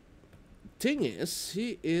 thing is,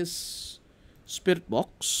 he is spirit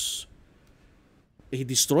box. He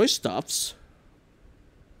destroys stuffs.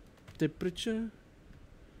 Temperature.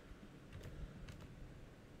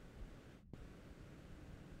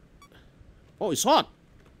 Oh, it's hot.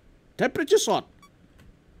 Temperature's hot.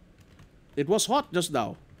 It was hot just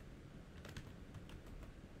now.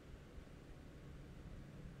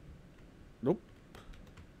 Nope.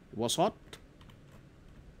 It was hot.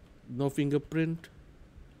 No fingerprint.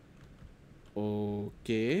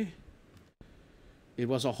 Okay. It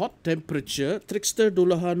was a hot temperature. Trickster,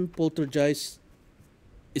 Dullahan, Poltergeist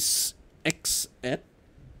is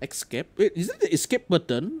escape. Wait, is it the escape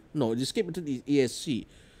button? No, the escape button is ESC.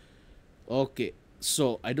 Okay.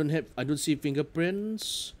 So I don't see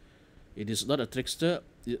fingerprints. It is not a trickster.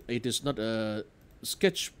 It is not a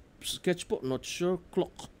sketchbook. Not sure.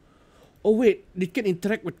 Clock. Oh wait, it can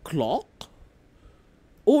interact with clock.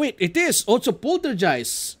 Oh wait, it is also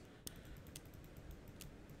poltergeist.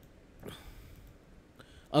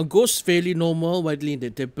 A ghost fairly normal, widely in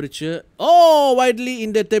the temperature. Oh, widely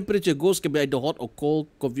in the temperature. Ghosts can be either hot or cold.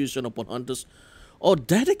 Confusion upon hunters. Oh,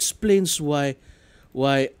 that explains why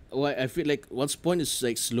I feel like once point is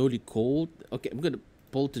like slowly cold. Okay, I'm gonna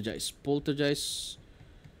poltergeist. Poltergeist.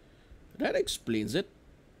 That explains it.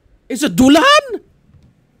 It's a Dulan?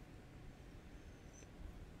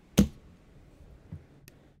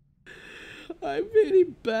 I'm very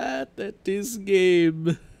bad at this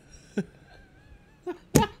game.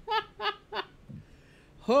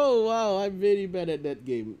 Oh wow, I'm very bad at that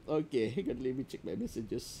game. Okay, hang on, let me check my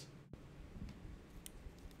messages.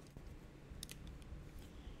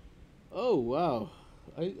 Oh wow.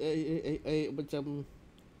 I macam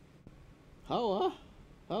how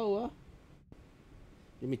How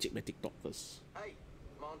Let me check my TikTok first. Hey,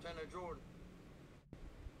 Montana Jordan.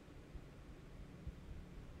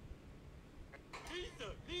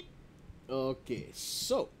 Okay,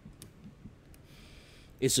 so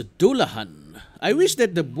it's a Dulahan. I wish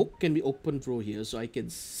that the book can be opened through here so I can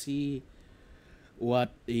see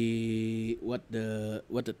what the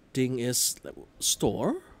thing is.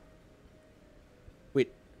 Store.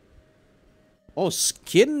 Wait. Oh,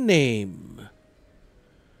 skin name.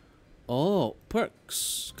 Oh,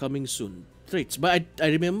 perks coming soon. Traits, but I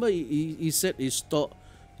remember he said he stopped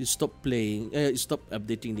playing. He stopped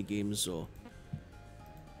updating the game. So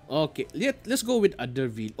okay, let's go with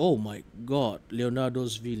other villa. Oh my God,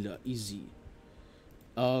 Leonardo's villa, easy.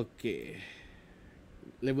 Okay,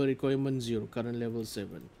 level requirement 0, current level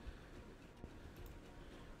 7.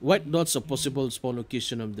 White dots are possible spawn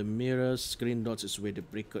location of the mirrors. Green dots is where the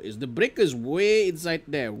breaker is. The breaker is way inside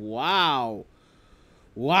there. Wow.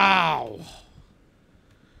 Wow.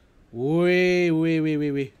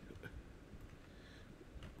 Wait.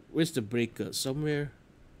 Where's the breaker? Somewhere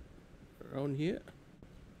around here?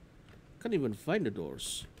 Can't even find the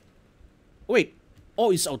doors. Wait.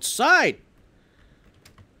 Oh, it's outside.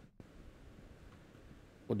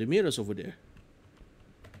 Oh, the mirror's over there.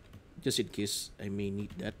 Just in case I may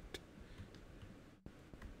need that.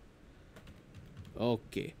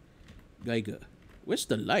 Okay. Geiger. Where's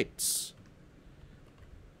the lights?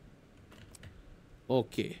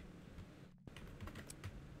 Okay.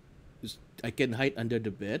 I can hide under the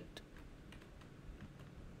bed.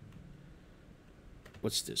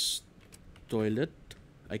 What's this? Toilet.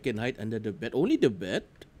 I can hide under the bed. Only the bed?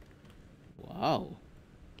 Wow.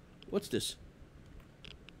 What's this?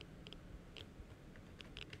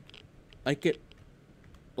 I can...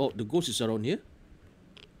 Oh, the ghost is around here.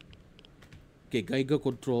 Okay, Geiger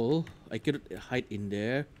control. I cannot hide in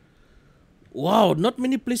there. Wow, not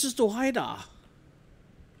many places to hide.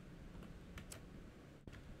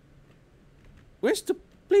 Where's the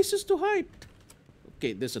places to hide?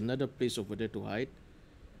 Okay, there's another place over there to hide.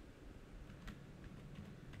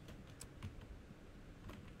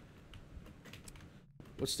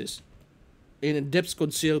 What's this? In depths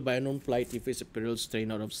concealed by a known flight, you face a perilous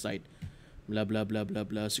strain out of sight. Blah blah blah blah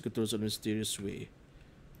blah. Secret doors on a mysterious way.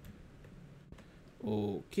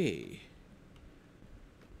 Okay.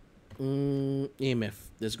 EMF.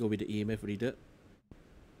 Let's go with the EMF reader.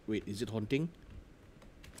 Wait, is it haunting?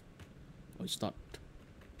 Oh, it's not.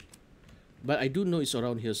 But I do know it's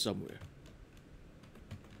around here somewhere.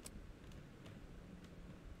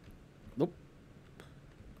 Nope.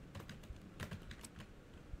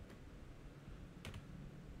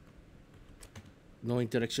 No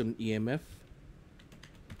interaction EMF.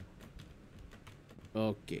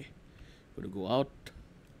 Okay. Gonna go out.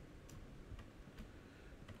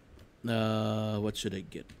 What should I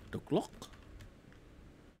get? The clock?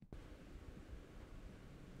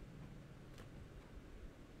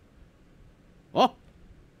 Oh!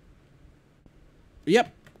 Yep.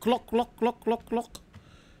 Clock.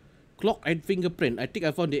 Clock and fingerprint. I think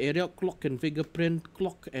I found the area. Clock and fingerprint.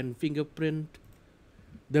 Clock and fingerprint.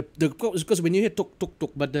 The clock is because when you hear tuk,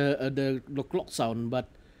 but the clock sound, but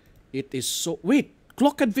it is so... Wait!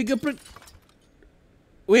 Clock and fingerprint!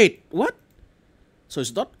 Wait, what? So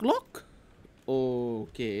it's not clock?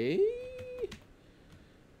 Okay.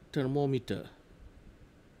 Thermometer.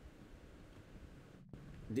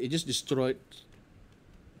 It just destroyed...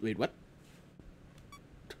 Wait, what?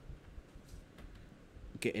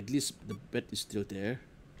 Okay, at least the bed is still there.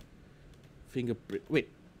 Fingerprint. Wait.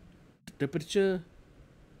 Temperature.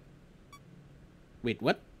 Wait,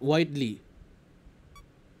 what? Widely.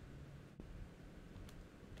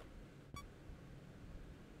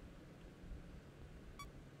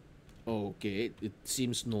 Okay, it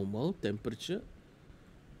seems normal. Temperature.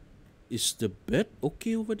 Is the bed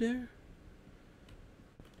okay over there?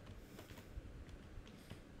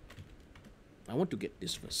 I want to get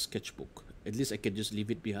this first, sketchbook. At least I can just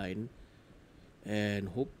leave it behind. And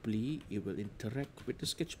hopefully it will interact with the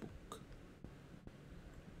sketchbook.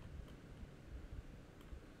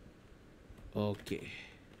 Okay.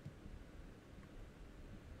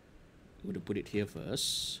 I'm going to put it here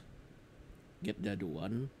first. Get the other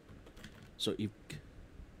one. So if...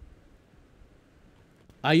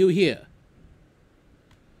 Are you here?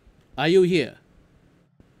 Are you here?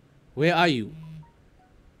 Where are you?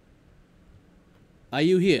 Are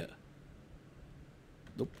you here?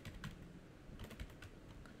 Nope.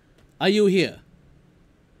 Are you here?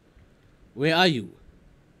 Where are you?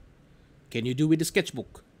 Can you do with the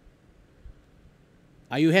sketchbook?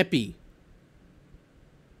 Are you happy?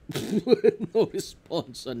 No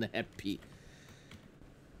response on happy.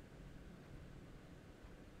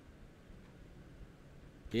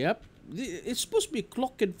 Yep. It's supposed to be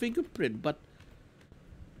clock and fingerprint, but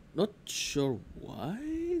not sure why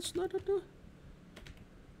it's not on the...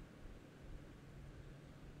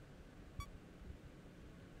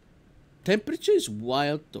 Temperature is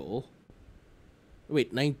wild though.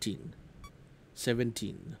 Wait, 19,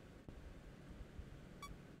 17,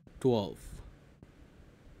 12.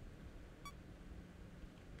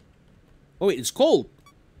 Oh wait, it's cold.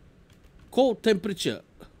 Cold temperature.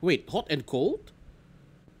 Wait, hot and cold?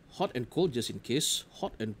 Hot and cold just in case.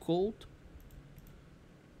 Hot and cold.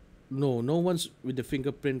 No, no one's with the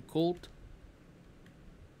fingerprint cold.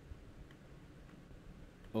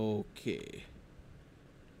 Okay.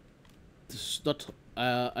 This is not...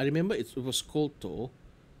 I remember it was cold though.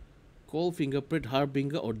 Cold, fingerprint,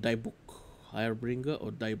 harbinger or die book. Harbinger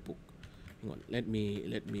or die book. Hang on, let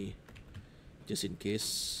me just in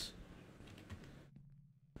case.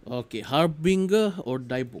 Okay, harbinger or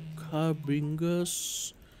die book.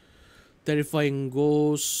 Harbingers. Terrifying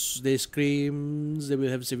ghosts. They screams. They will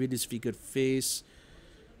have severe disfigured face.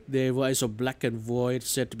 Their eyes are black and void,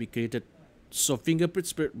 said to be created. So fingerprint,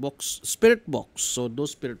 spirit box. So no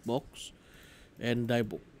spirit box. And die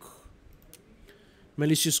book.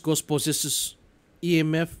 Malicious ghost possesses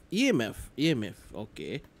EMF.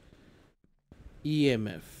 Okay.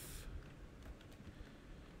 EMF.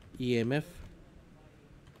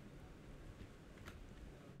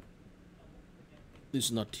 It's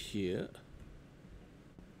not here.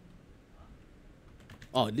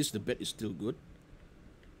 Oh, at least the bed is still good.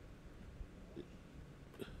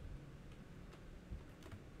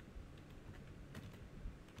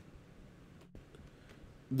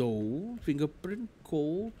 No, fingerprint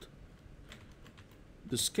cold.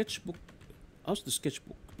 The sketchbook. How's the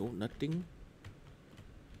sketchbook? No, nothing.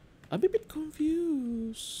 I'm a bit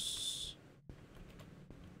confused.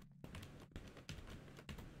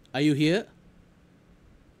 Are you here?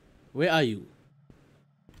 Where are you?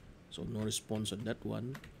 So no response on that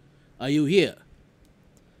one. Are you here?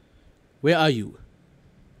 Where are you?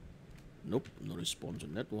 Nope, no response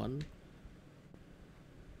on that one.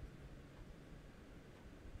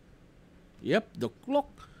 Yep, the clock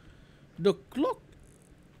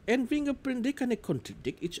and fingerprint, they kind of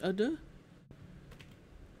contradict each other.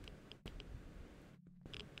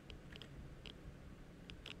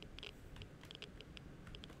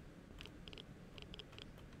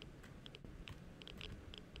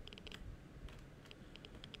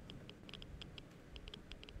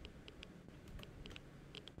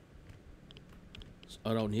 It's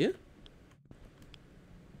around here.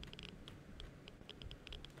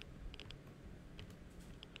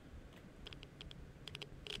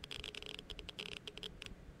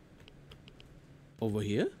 Over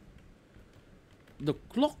here, the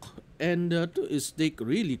clock and they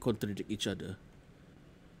really contradict each other.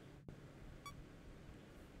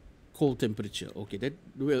 Cold temperature, okay, that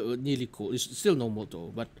well nearly cold. It's still normal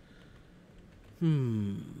though, but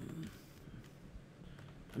I'm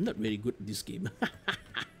not very good at this game.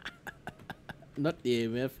 Not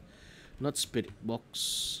EMF, not spirit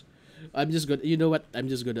box. I'm just gonna, you know what? I'm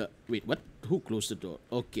just gonna wait. What? Who closed the door?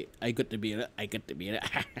 Okay, I got the mirror.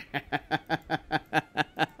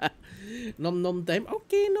 Nom nom time.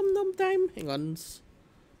 Okay, nom nom time. Hang on.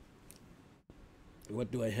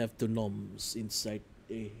 What do I have to noms inside?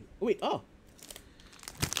 Wait. Oh.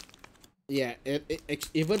 Yeah.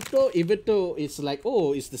 Even though it's like,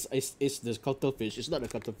 oh, it's the cuttlefish. It's not a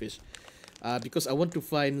cuttlefish. Because I want to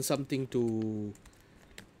find something to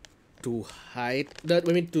hide. That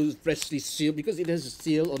I mean to freshly seal, because it has a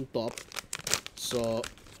seal on top. So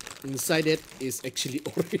inside it is actually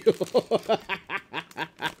Oreo.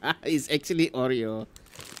 It's actually Oreo.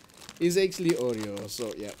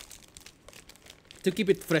 So yeah. To keep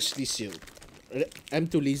it freshly sealed. I'm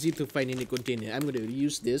too lazy to find any container. I'm gonna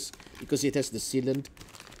reuse this because it has the sealant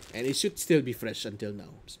and it should still be fresh until now.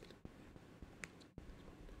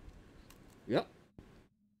 Yeah.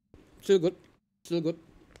 Still good.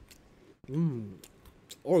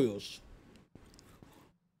 Oreos.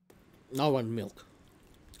 Now I want milk.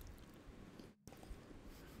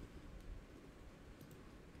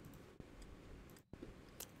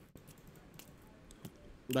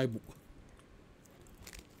 Die book.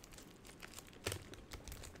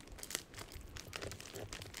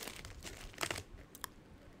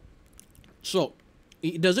 So,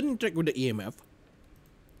 it doesn't interact with the EMF.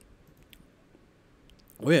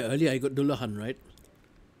 Oh yeah, earlier I got Dullahan, right?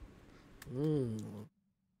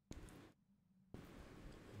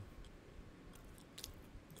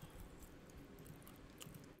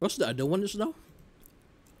 What's the other one is now?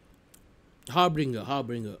 Harbinger,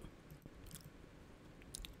 Harbinger.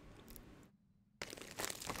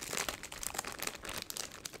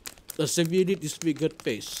 A severely disfigured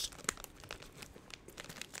face.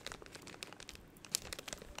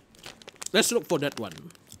 Let's look for that one.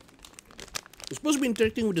 It's supposed to be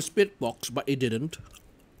interacting with the spirit box, but it didn't.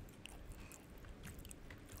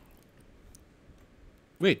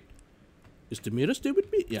 Wait, is the mirror still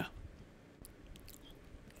with me? Yeah.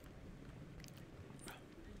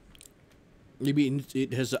 Maybe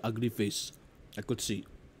it has an ugly face. I could see.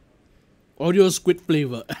 Oreo squid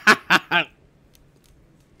flavor.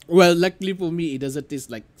 Well, luckily for me, it doesn't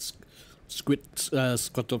taste like squid,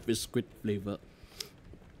 cuttlefish squid flavor.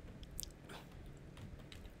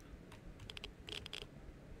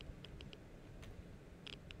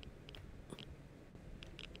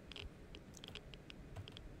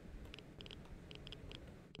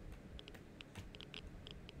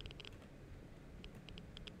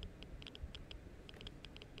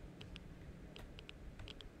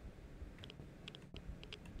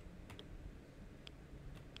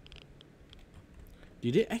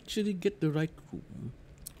 Did they actually get the right room?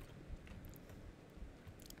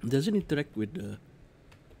 Doesn't interact with the...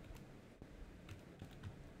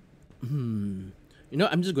 You know,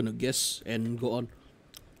 I'm just gonna guess and go on.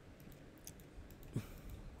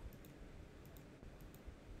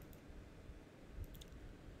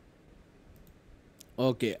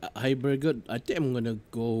 Okay, Harbinger. I think I'm gonna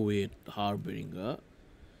go with Harbinger.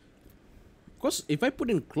 Because if I put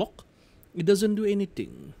in clock, it doesn't do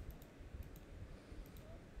anything.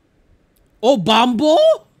 Oh, Bambo?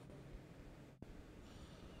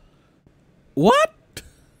 What?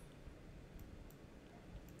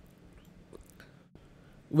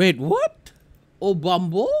 Wait, what? Oh,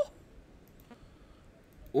 Bambo?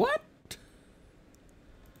 What?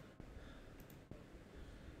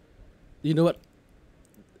 You know what?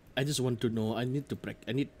 I just want to know. I need to practice.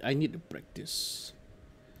 I need to practice.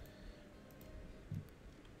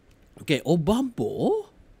 Okay, Obambo?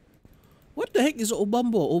 What the heck is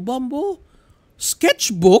Obambo? Obambo?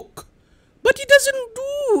 Sketchbook? But he doesn't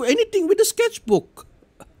do anything with the sketchbook.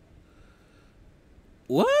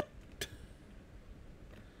 What?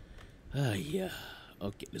 Ah, yeah.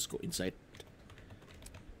 Okay, let's go inside.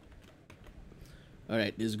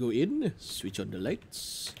 Alright, let's go in. Switch on the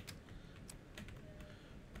lights.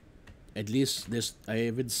 At least I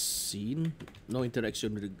haven't seen no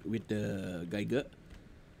interaction with the Geiger.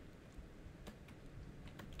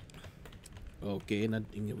 Okay,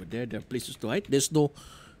 nothing over there. There are places to hide. There's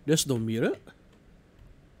no mirror.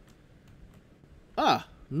 Ah,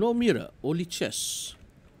 no mirror. Only chest.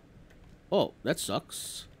 Oh, that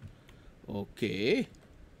sucks. Okay.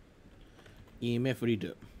 EMF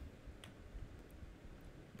reader.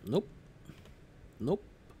 Nope. Nope.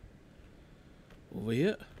 Over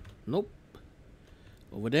here. Nope.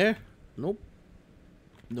 Over there. Nope.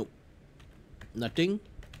 Nope. Nothing.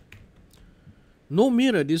 No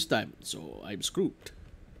mirror this time, so I'm screwed.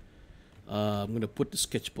 I'm gonna put the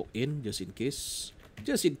sketchbook in just in case.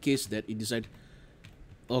 Just in case that it decide,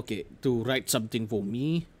 okay, to write something for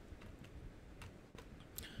me.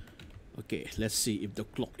 Okay, let's see if the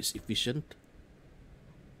clock is efficient.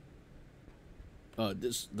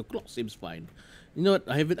 The clock seems fine. You know what?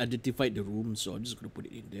 I haven't identified the room, so I'm just gonna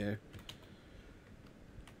put it in there.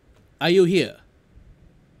 Are you here?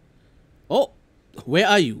 Oh, where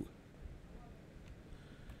are you?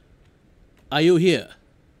 Are you here?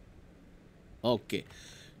 Okay.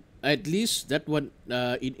 At least that one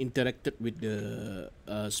it interacted with the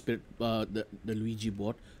spirit the Luigi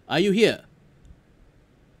board. Are you here?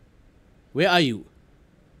 Where are you?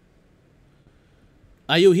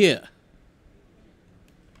 Are you here?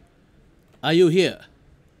 Are you here?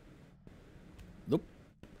 Nope.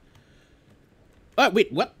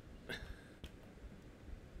 Wait, what?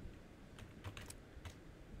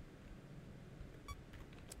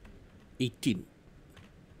 $18.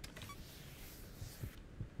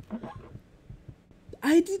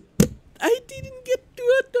 I didn't get to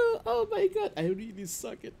it though. Oh my god, I really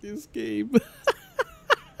suck at this game.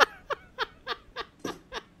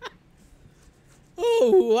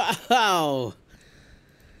 Oh wow.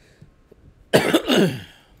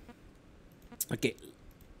 Okay,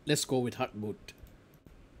 let's go with hard mode.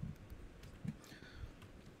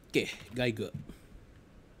 Okay, Geiger.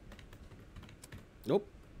 Nope,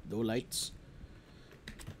 no lights.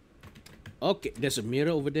 Okay, there's a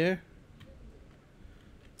mirror over there.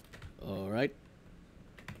 Alright.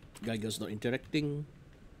 Geiger's not interacting.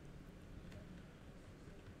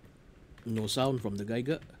 No sound from the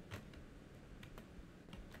Geiger.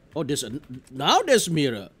 Oh, now there's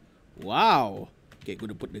mirror. Wow. Okay,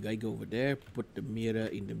 gonna put the Geiger over there. Put the mirror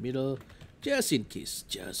in the middle. Just in case.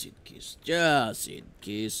 Just in case. Just in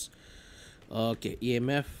case. Okay,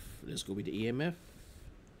 EMF. Let's go with the EMF.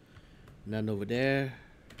 None over there.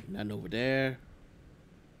 None over there.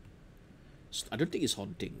 I don't think it's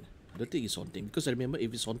haunting. I don't think it's haunting. Because I remember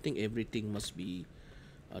if it's haunting, everything must be...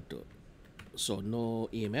 so, no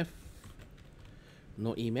EMF.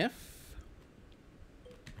 No EMF.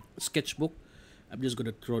 Sketchbook. I'm just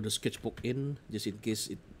gonna throw the sketchbook in just in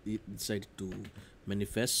case it decided to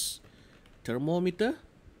manifest. Thermometer.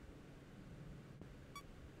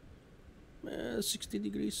 60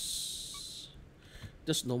 degrees.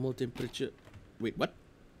 Just normal temperature. Wait, what?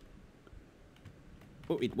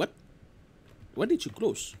 Oh, wait, what? Why did you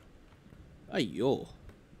close? Ayo.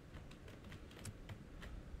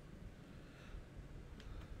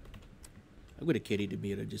 I'm gonna carry the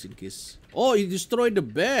mirror just in case. Oh, you destroyed the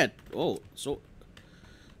bed. Oh, so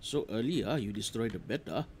early, you destroyed the bed,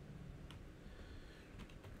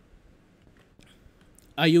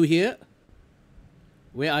 Are you here?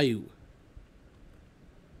 Where are you?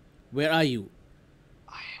 Where are you?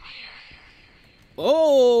 I am here.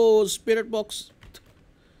 Oh, spirit box.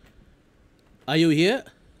 Are you here?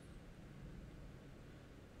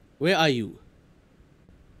 Where are you?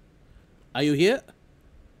 Are you here?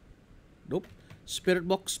 Nope. Spirit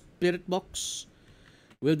box, spirit box.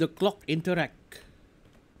 Will the clock interact?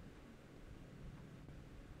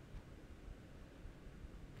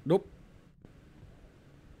 Nope.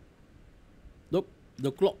 Nope.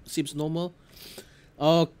 The clock seems normal.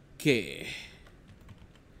 Okay.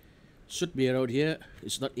 Should be around here.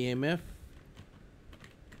 It's not EMF.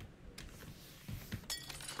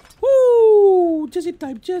 Woo! Just in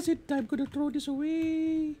time, just in time. Gonna throw this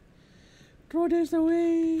away. Throw this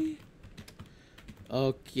away.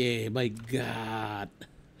 Okay, my God.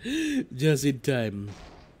 Just in time.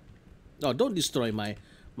 No, don't destroy my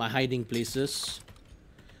hiding places.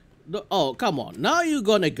 No, oh, come on. Now you're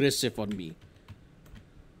gone aggressive on me.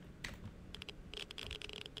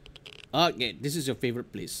 Okay, this is your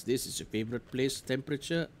favorite place. This is your favorite place.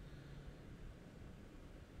 Temperature.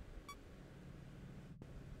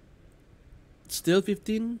 Still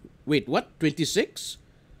 15? Wait, what? 26?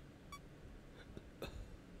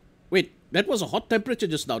 Wait, that was a hot temperature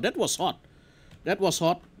just now. That was hot. That was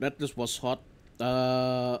hot. That just was hot.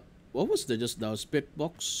 What was the just now? Spirit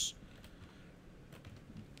box.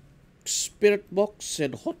 Spirit box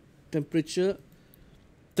and hot temperature.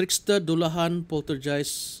 Trickster, Dullahan,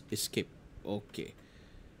 Poltergeist, Escape. Okay.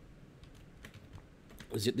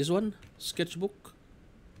 Is it this one? Sketchbook?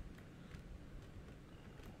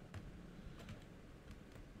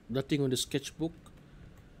 Nothing on the sketchbook.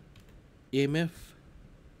 EMF.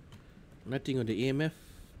 Nothing on the EMF.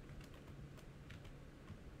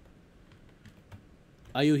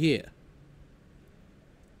 Are you here?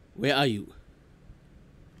 Where are you?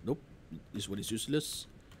 Nope. This one is useless.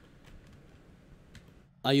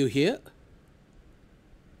 Are you here?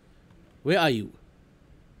 Where are you?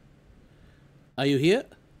 Are you here?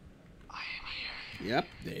 I am here. Yep,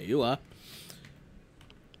 there you are.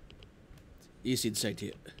 He's inside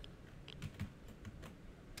here.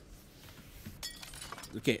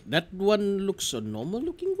 Okay, that one looks a normal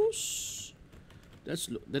looking ghost.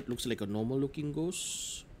 That looks like a normal looking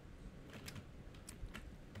ghost.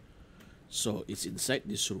 So it's inside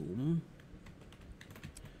this room.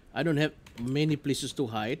 I don't have many places to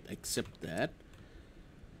hide except that.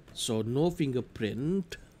 So no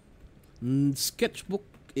fingerprint. Sketchbook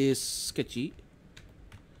is sketchy.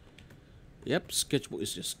 Yep, sketchbook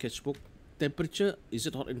is just sketchbook. Temperature, is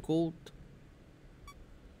it hot and cold?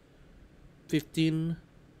 15,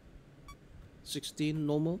 16,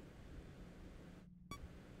 normal.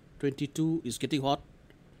 22 is getting hot.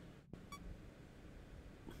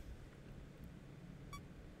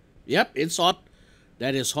 Yep, it's hot.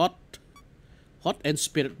 That is hot. Hot and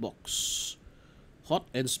spirit box. Hot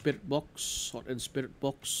and spirit box. Hot and spirit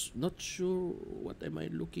box. Not sure what am I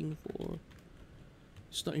looking for.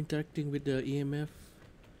 It's not interacting with the EMF.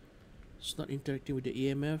 It's not interacting with the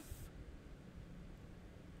EMF.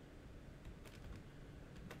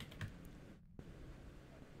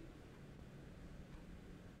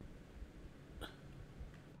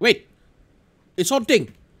 Wait! It's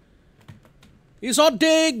haunting! It's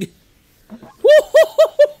haunting!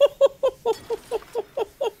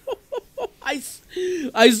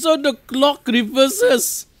 I saw the clock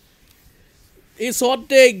reverses. It's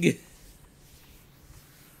haunting.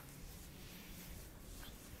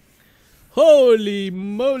 Holy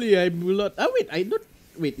moly, I will not. Ah, wait, I don't.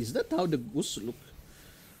 Wait, is that how the ghosts look?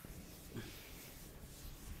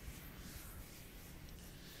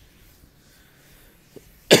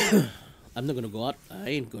 I'm not gonna go out. I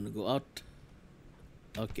ain't gonna go out.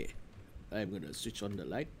 Okay. I'm gonna switch on the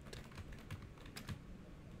light.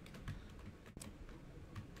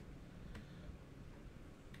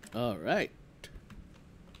 All right.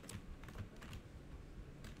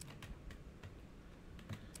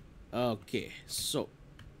 Okay, so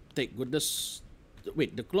thank goodness.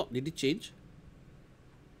 Wait, the clock, did it change?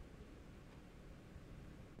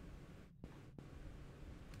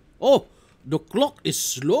 Oh, the clock is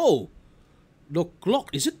slow. The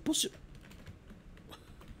clock, is it possible?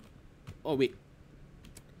 Oh, wait.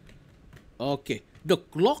 Okay, the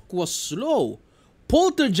clock was slow.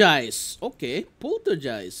 Poltergeist. Okay,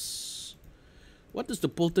 poltergeist. What does the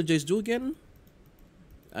poltergeist do again?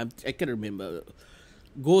 I can't remember.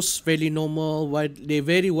 Ghosts fairly normal. They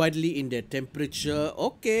vary widely in their temperature.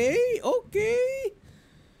 Okay, okay.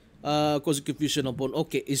 Cause confusion upon.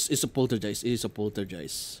 Okay, it's a poltergeist. It is a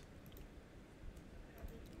poltergeist.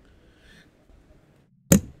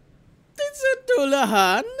 It's a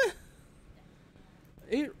tulahan.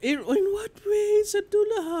 In what way is a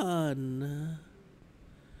tulahan?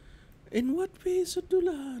 In what way is a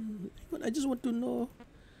tulahan? I just want to know.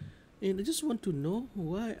 And I just want to know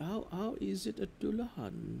why. How is it a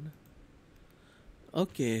tulahan?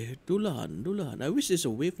 Okay, tulahan. I wish there's a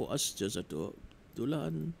way for us just to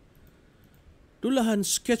tulahan. Tulahan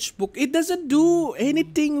sketchbook. It doesn't do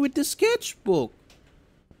anything with the sketchbook.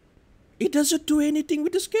 It doesn't do anything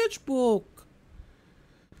with the sketchbook.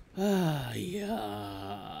 Ah,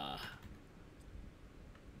 yeah.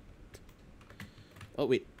 Oh,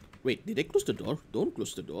 wait. Wait, did I close the door? Don't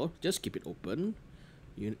close the door. Just keep it open.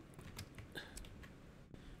 You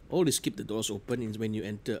always keep the doors open when you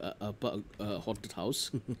enter a haunted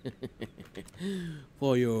house.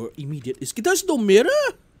 For your immediate escape. There's no mirror?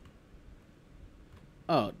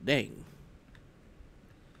 Oh, dang.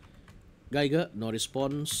 Geiger, no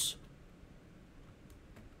response.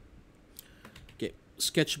 Okay,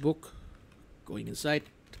 sketchbook. Going inside.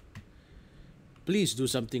 Please do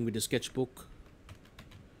something with the sketchbook.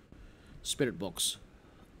 Spirit box.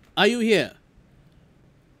 Are you here?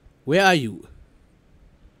 Where are you?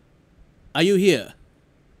 Are you here?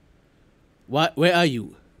 What? Where are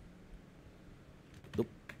you? Nope.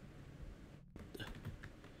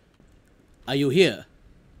 Are you here?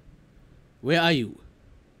 Where are you?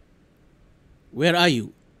 Where are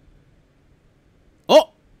you?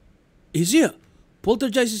 Oh! He's here!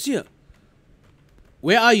 Poltergeist is here!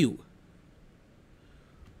 Where are you?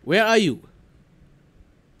 Where are you?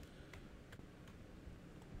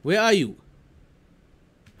 Where are you?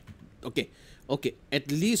 Okay, okay. At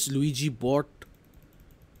least Luigi board.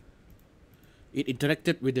 It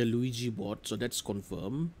interacted with the Luigi board, so that's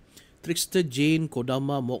confirmed. Trickster Jane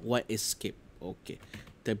Kodama Mogwai escape. Okay.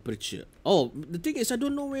 Temperature. Oh, the thing is, I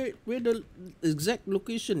don't know where the exact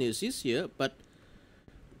location is. He's here, but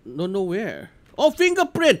don't know where. Oh,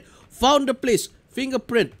 fingerprint! Found the place.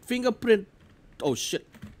 Fingerprint. Fingerprint. Oh, shit.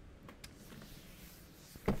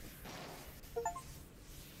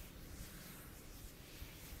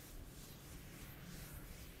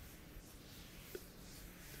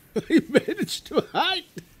 He managed to hide.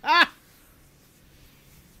 Ah!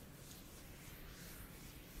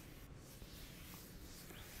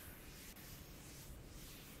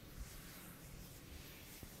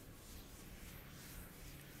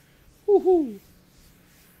 Woohoo!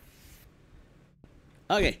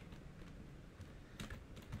 Okay.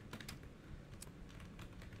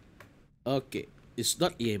 Okay. It's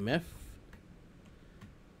not EMF.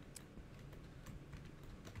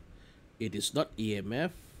 It is not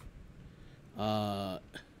EMF.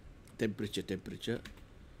 Temperature.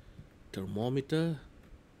 Thermometer.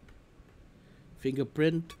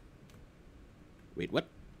 Fingerprint. Wait, what?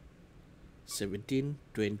 17,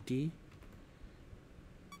 20,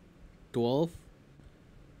 12.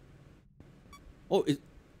 Oh,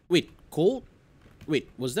 wait, cold? Wait,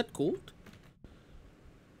 was that cold?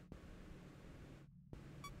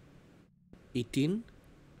 18,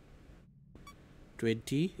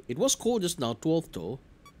 20. It was cold just now, 12 though.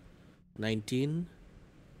 19.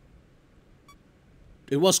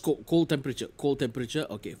 It was cold temperature. Cold temperature.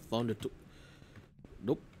 Okay, found it.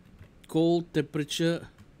 Nope. Cold temperature.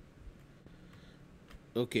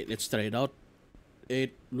 Okay, let's try it out.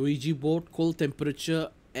 Luigi board, cold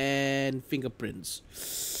temperature, and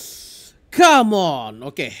fingerprints. Come on.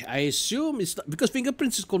 Okay, I assume it's not, because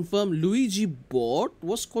fingerprints is confirmed. Luigi board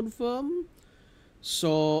was confirmed.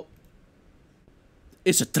 So,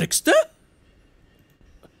 it's a trickster?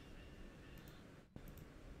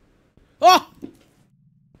 Oh!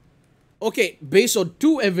 Okay, based on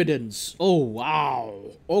 2 evidence. Oh,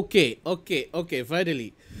 wow. Okay,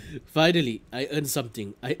 finally. Finally, I earned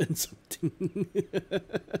something. I earned something.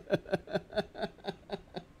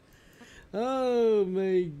 Oh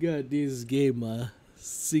my god, this game,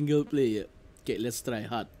 single player. Okay, let's try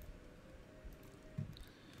hard.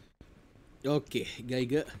 Okay,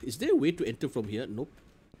 Geiger. Is there a way to enter from here? Nope.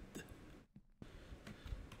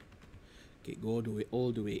 Okay, go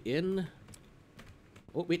all the way in.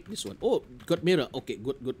 Oh wait, this one. Oh, got mirror. Okay,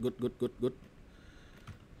 good.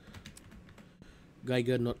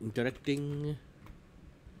 Geiger not interacting.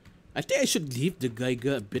 I think I should leave the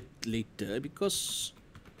Geiger a bit later because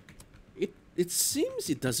it seems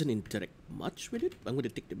it doesn't interact much with it. I'm going to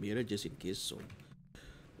take the mirror just in case. So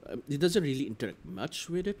it doesn't really interact much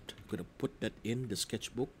with it. I'm going to put that in the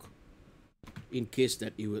sketchbook in case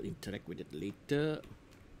that it will interact with it later.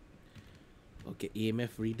 Okay,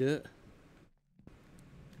 EMF reader.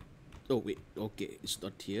 Oh wait, okay, it's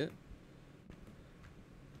not here.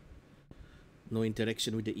 No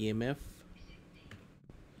interaction with the EMF.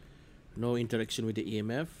 No interaction with the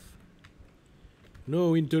EMF.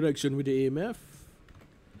 No interaction with the EMF.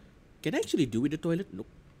 Can I actually do with the toilet? Nope.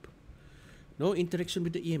 No interaction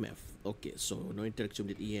with the EMF. Okay, so no interaction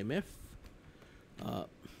with the EMF.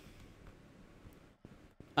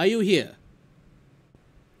 Are you here?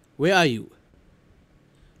 Where are you?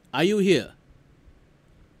 Are you here?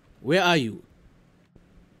 Where are you?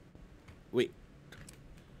 Wait.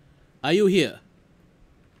 Are you here?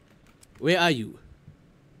 Where are you?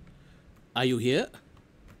 Are you here?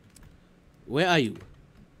 Where are you?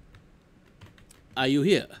 Are you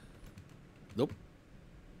here? Nope.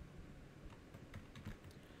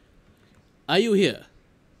 Are you here?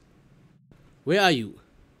 Where are you?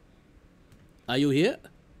 Are you here?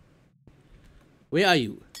 Where are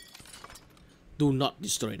you? Do not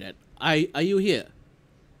destroy that. Are you here?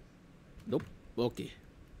 Nope. Okay.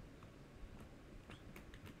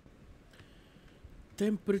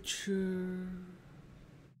 Temperature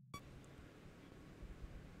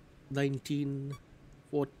 19,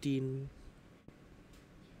 14.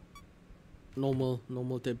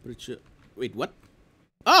 Normal temperature. Wait, what?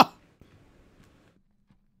 Ah!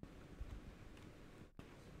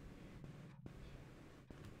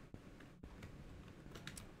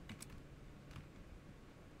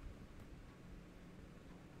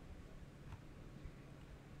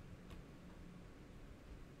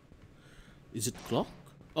 Is it clock?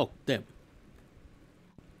 Oh, damn.